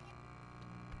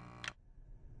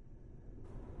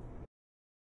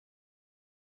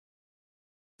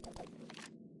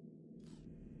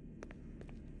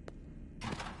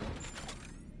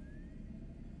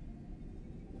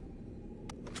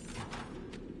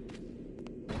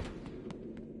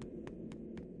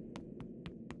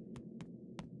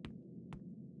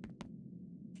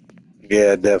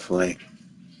Yeah, definitely.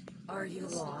 Are you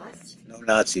lost? No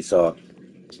Nazi talk.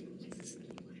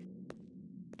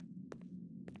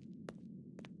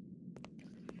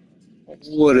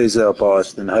 What is up,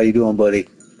 Austin? How you doing, buddy? You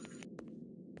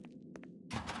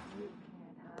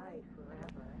can't hide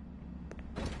forever.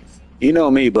 You know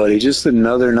me, buddy. Just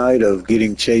another night of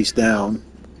getting chased down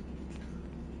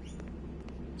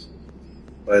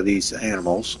by these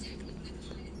animals.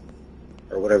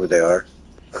 Or whatever they are.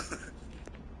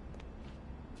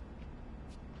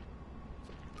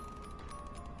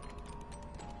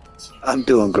 I'm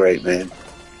doing great, man.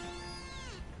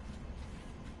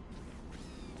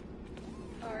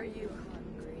 Are you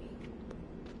hungry?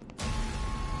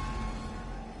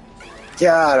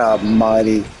 God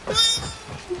almighty.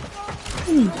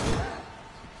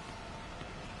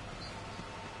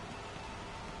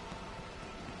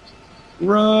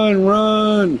 Run,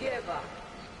 run. Give up.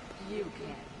 You can't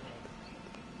win.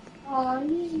 oh,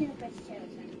 you never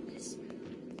showed us.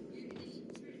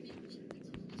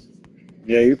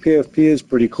 Yeah, your PFP is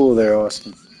pretty cool there,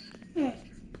 Austin. Hmm. I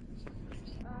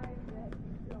bet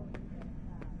you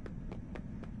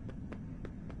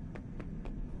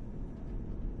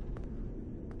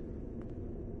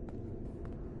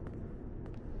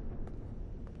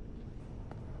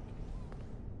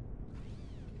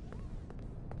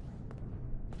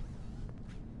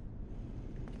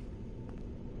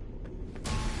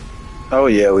Oh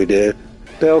yeah, we did.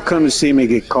 They'll come to see me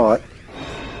get caught.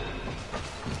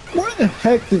 Where the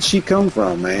heck did she come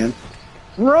from, man?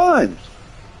 Run!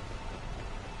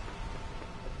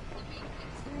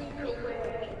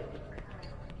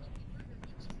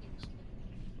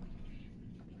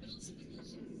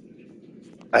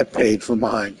 I paid for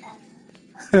mine.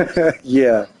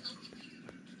 Yeah.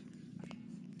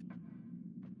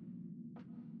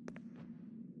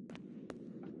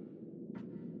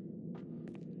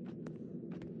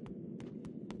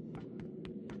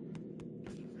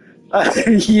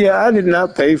 Yeah, I did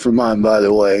not pay for mine, by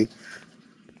the way,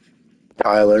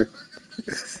 Tyler.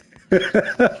 You're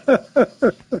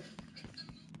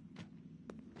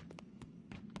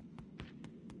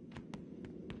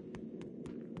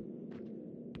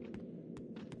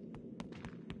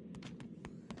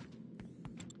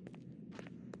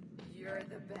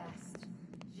the best.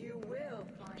 You will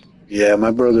find him. Yeah,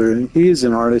 my brother, he's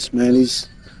an artist, man.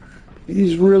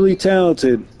 He's really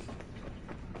talented.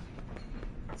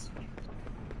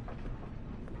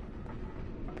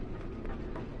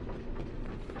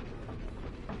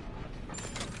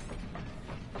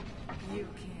 You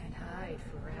can't hide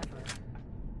forever.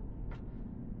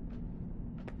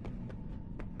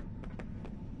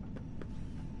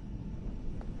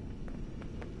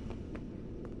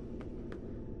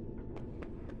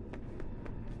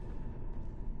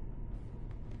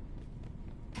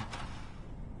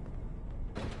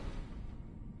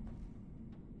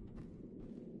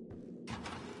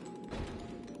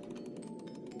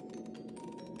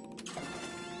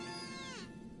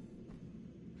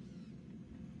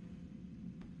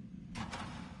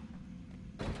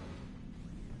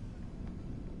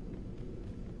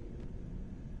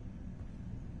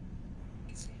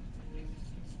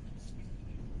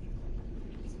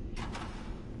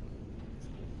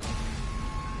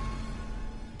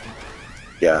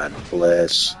 God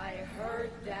bless. I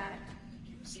heard that.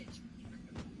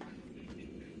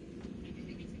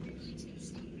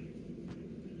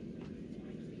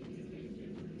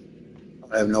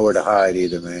 I have nowhere to hide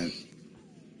either, man.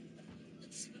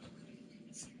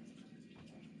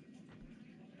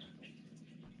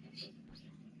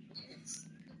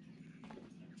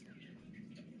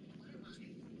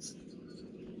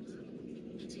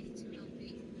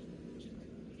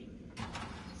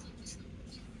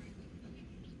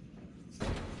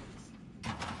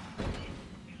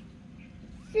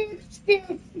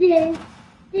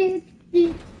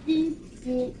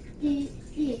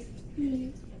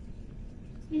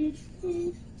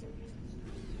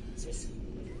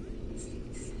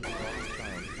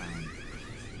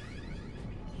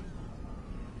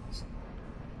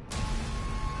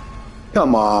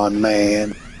 Come on,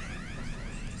 man.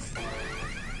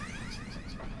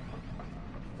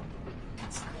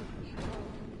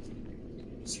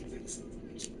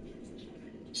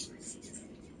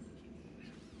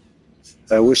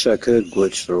 I wish I could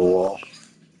glitch through a wall.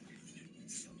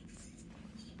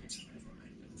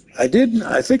 I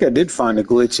think I did find a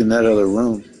glitch in that other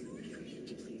room.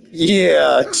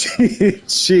 Yeah,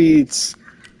 cheats.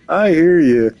 I hear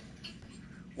you.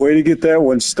 Way to get that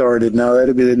one started. Now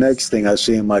that'll be the next thing I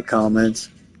see in my comments.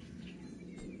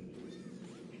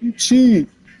 You cheat.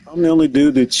 I'm the only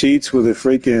dude that cheats with a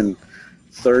freaking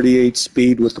 38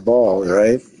 speed with the ball,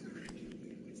 right?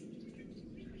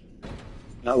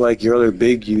 Not like your other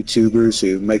big YouTubers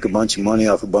who make a bunch of money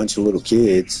off a bunch of little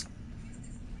kids.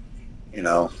 You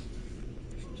know.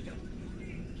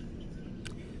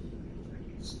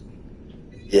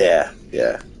 Yeah.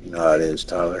 You know how it is,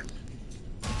 Tyler.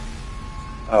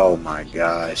 Oh my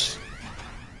gosh.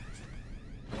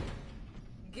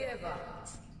 Give up.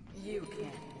 You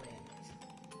can't win.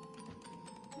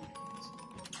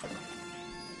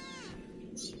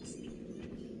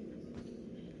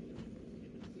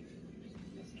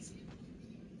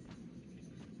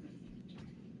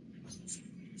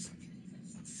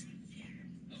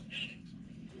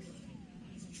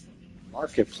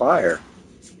 Markiplier.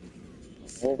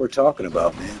 What we're talking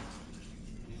about, man.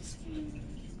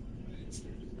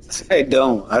 I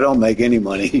don't make any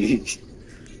money.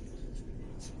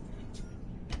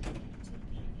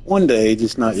 One day,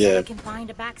 just not I yet. can find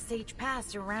a backstage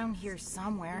pass around here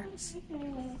somewhere.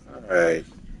 All right.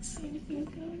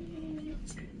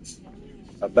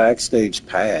 A backstage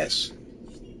pass.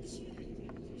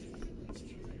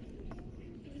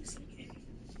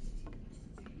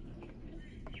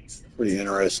 Pretty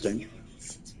interesting.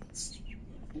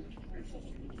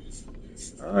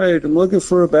 All right, I'm looking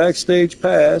for a backstage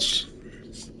pass.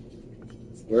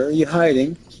 Where are you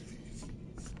hiding?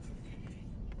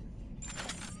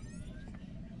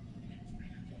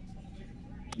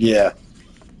 Yeah.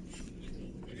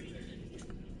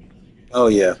 Oh,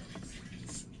 yeah.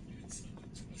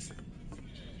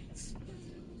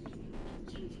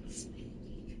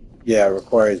 Yeah, it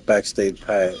requires backstage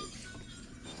pass.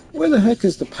 Where the heck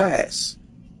is the pass?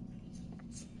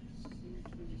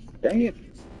 Dang it.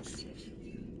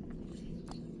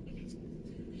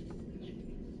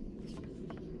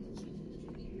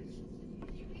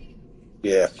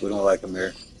 Yeah, we don't like them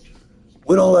here.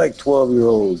 We don't like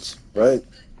 12-year-olds, right?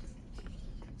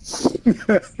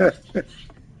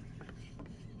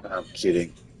 I'm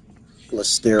kidding.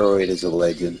 Listeroid is a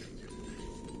legend.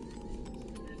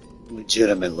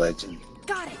 Legitimate legend.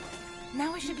 Got it.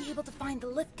 Now I should be able to find the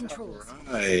lift controls.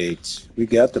 Right. We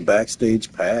got the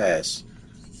backstage pass.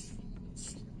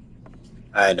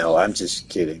 I know, I'm just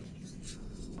kidding.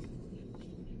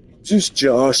 Just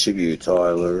joshing you,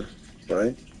 Tyler.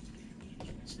 Right?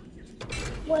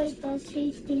 Wait, does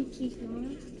he think he's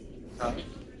on?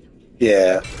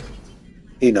 Yeah.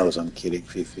 He knows I'm kidding,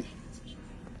 Fifi.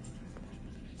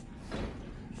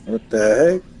 What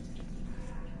the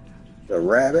heck? The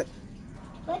rabbit?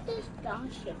 What does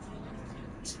Josh mean?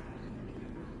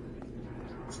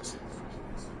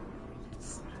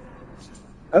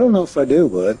 I don't know if I do,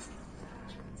 bud.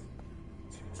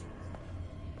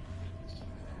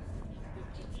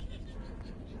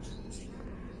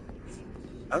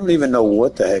 I don't even know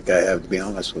what the heck I have, to be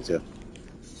honest with you.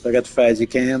 So I got the Fazzy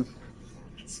Cam.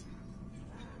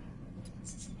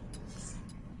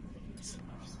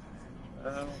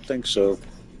 I don't think so.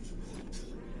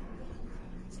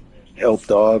 Help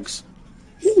dogs.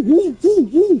 Woo, woo, woo,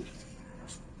 woo.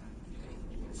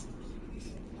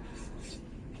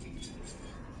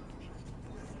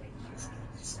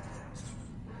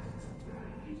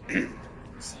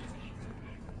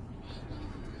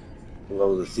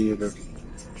 Below the theater.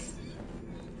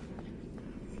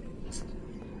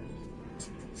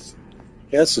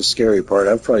 Yeah, that's the scary part.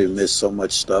 I've probably missed so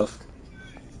much stuff.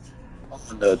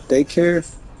 On the daycare?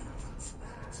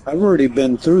 I've already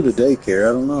been through the daycare.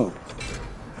 I don't know.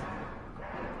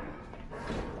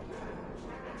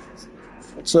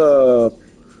 It's a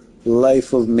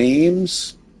life of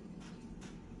memes.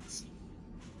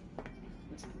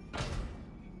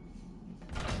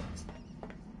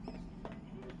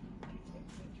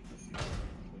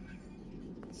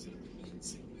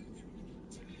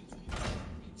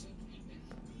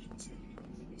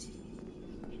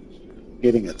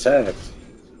 Getting attacked.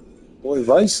 Boy,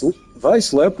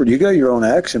 Vice Leopard, you got your own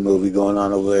action movie going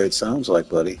on over there, it sounds like,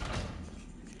 buddy.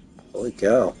 Holy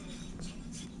cow.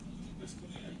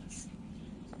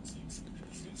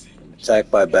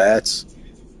 Attacked by bats.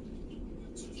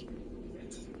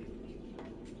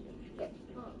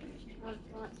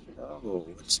 Oh,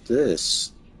 what's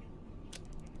this?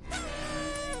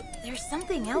 There's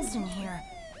something else in here.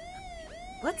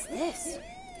 What's this?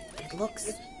 It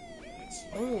looks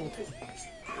old.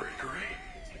 Gregory?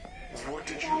 What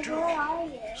did you do?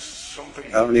 Something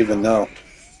I don't even know.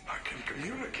 I can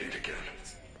communicate again.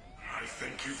 I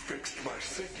think you fixed my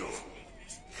signal.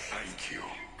 Thank you.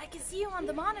 I can see you on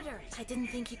the monitor. I didn't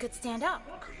think you could stand up.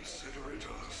 Consider it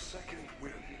a second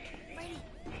win. Freddy,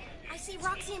 I see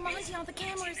Roxy and Monty on the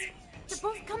cameras. They're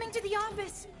both coming to the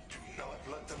office. Do not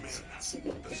let them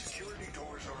in. The security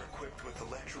doors are equipped with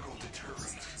electrical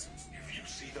deterrents. If you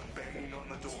see them banging on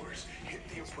the doors, hit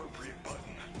the appropriate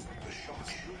button. The shock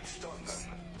should stun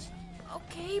them.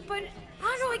 Okay, but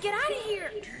how do I get out of here?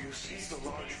 Do you see the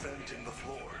large vent in the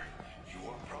floor? You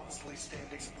are probably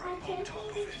standing right on top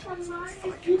of it. If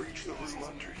I can reach the room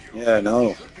under you, Yeah, I know.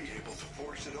 I should be able to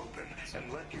force it open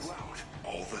and let you out.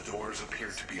 All the doors appear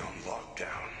to be on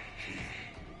lockdown.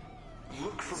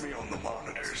 Look for me on the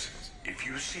monitors. If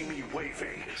you see me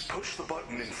waving, push the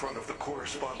button in front of the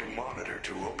corresponding monitor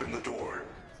to open the door.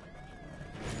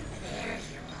 There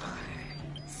you are.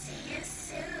 See you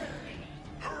soon.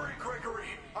 Hurry, Gregory!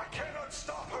 I cannot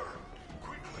stop her!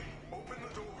 Quickly, open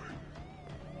the door.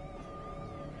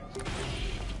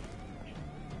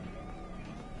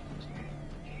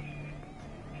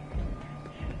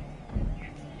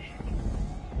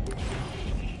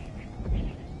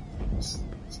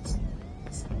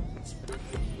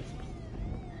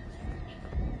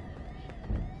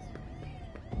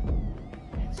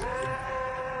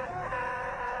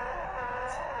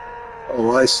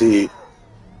 Oh, I see.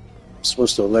 I'm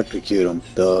supposed to electrocute him.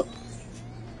 Duh.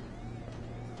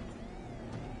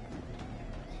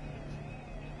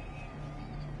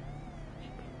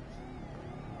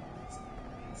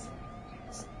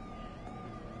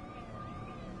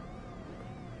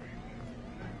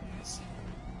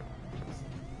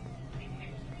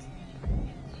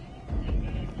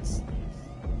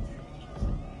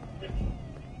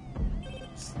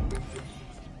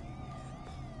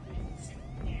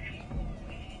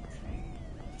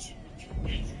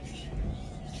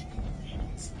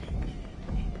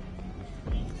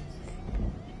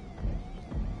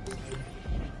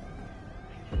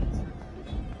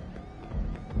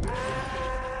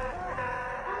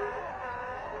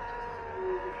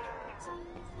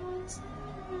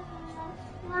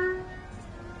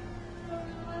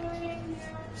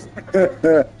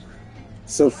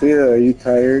 Sophia, are you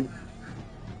tired?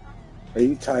 Are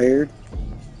you tired?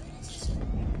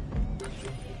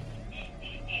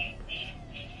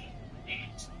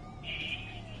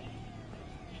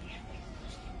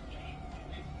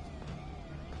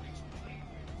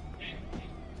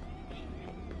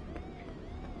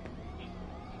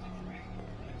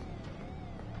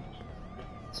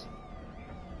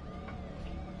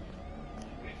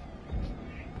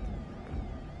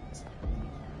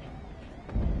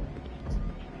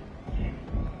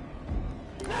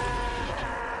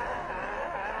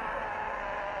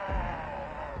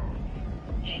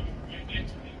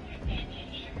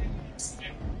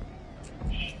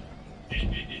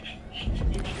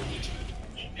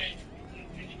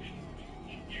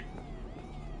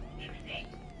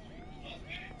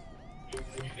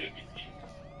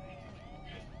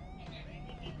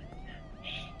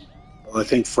 Well, I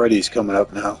think Freddy's coming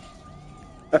up now.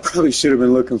 I probably should have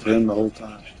been looking for him the whole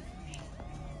time.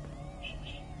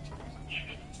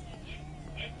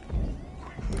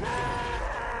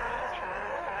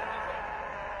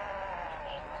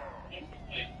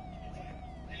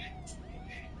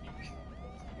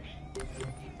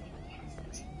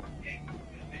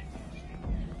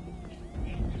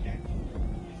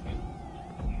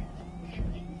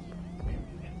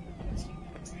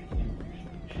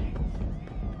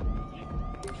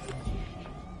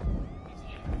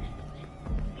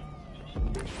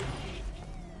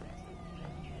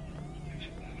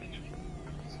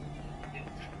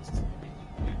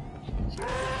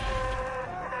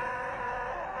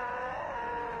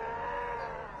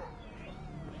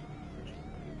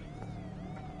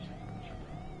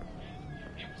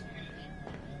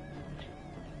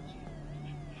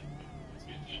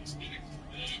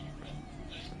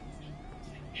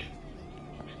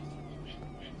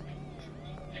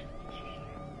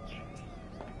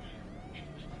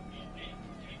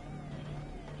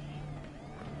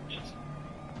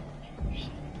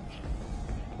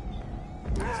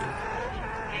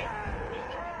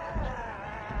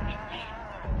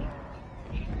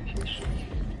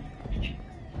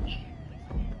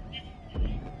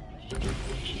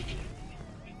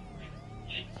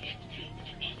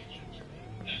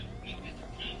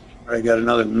 I got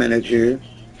another minute here.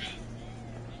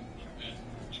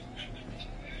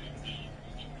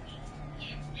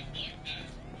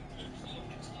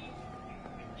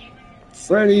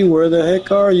 Freddy, where the heck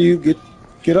are you?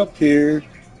 Get up here.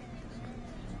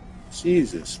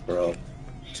 Jesus, bro.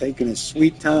 Taking his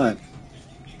sweet time.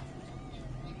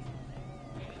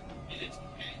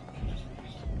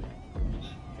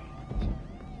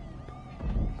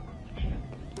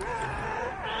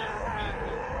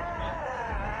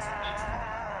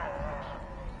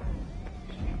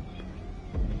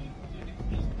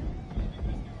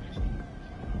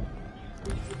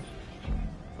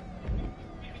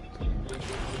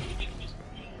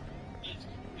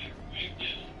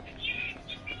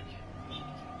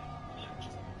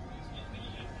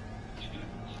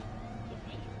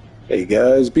 Hey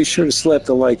guys, be sure to slap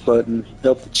the like button.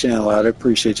 Help the channel out. I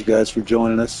appreciate you guys for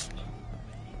joining us.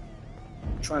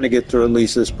 I'm trying to get through at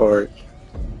least this part.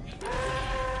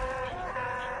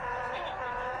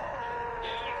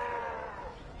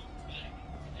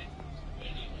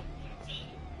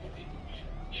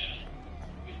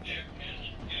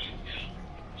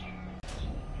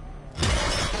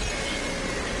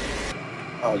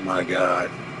 Oh my god.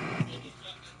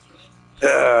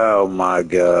 Oh my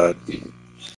god.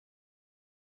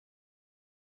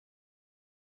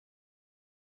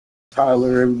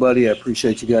 Tyler, everybody, I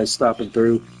appreciate you guys stopping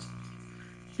through.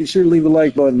 Be sure to leave a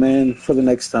like button, man, for the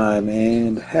next time.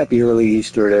 And happy early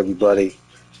Easter to everybody.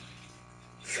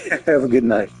 Have a good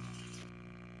night.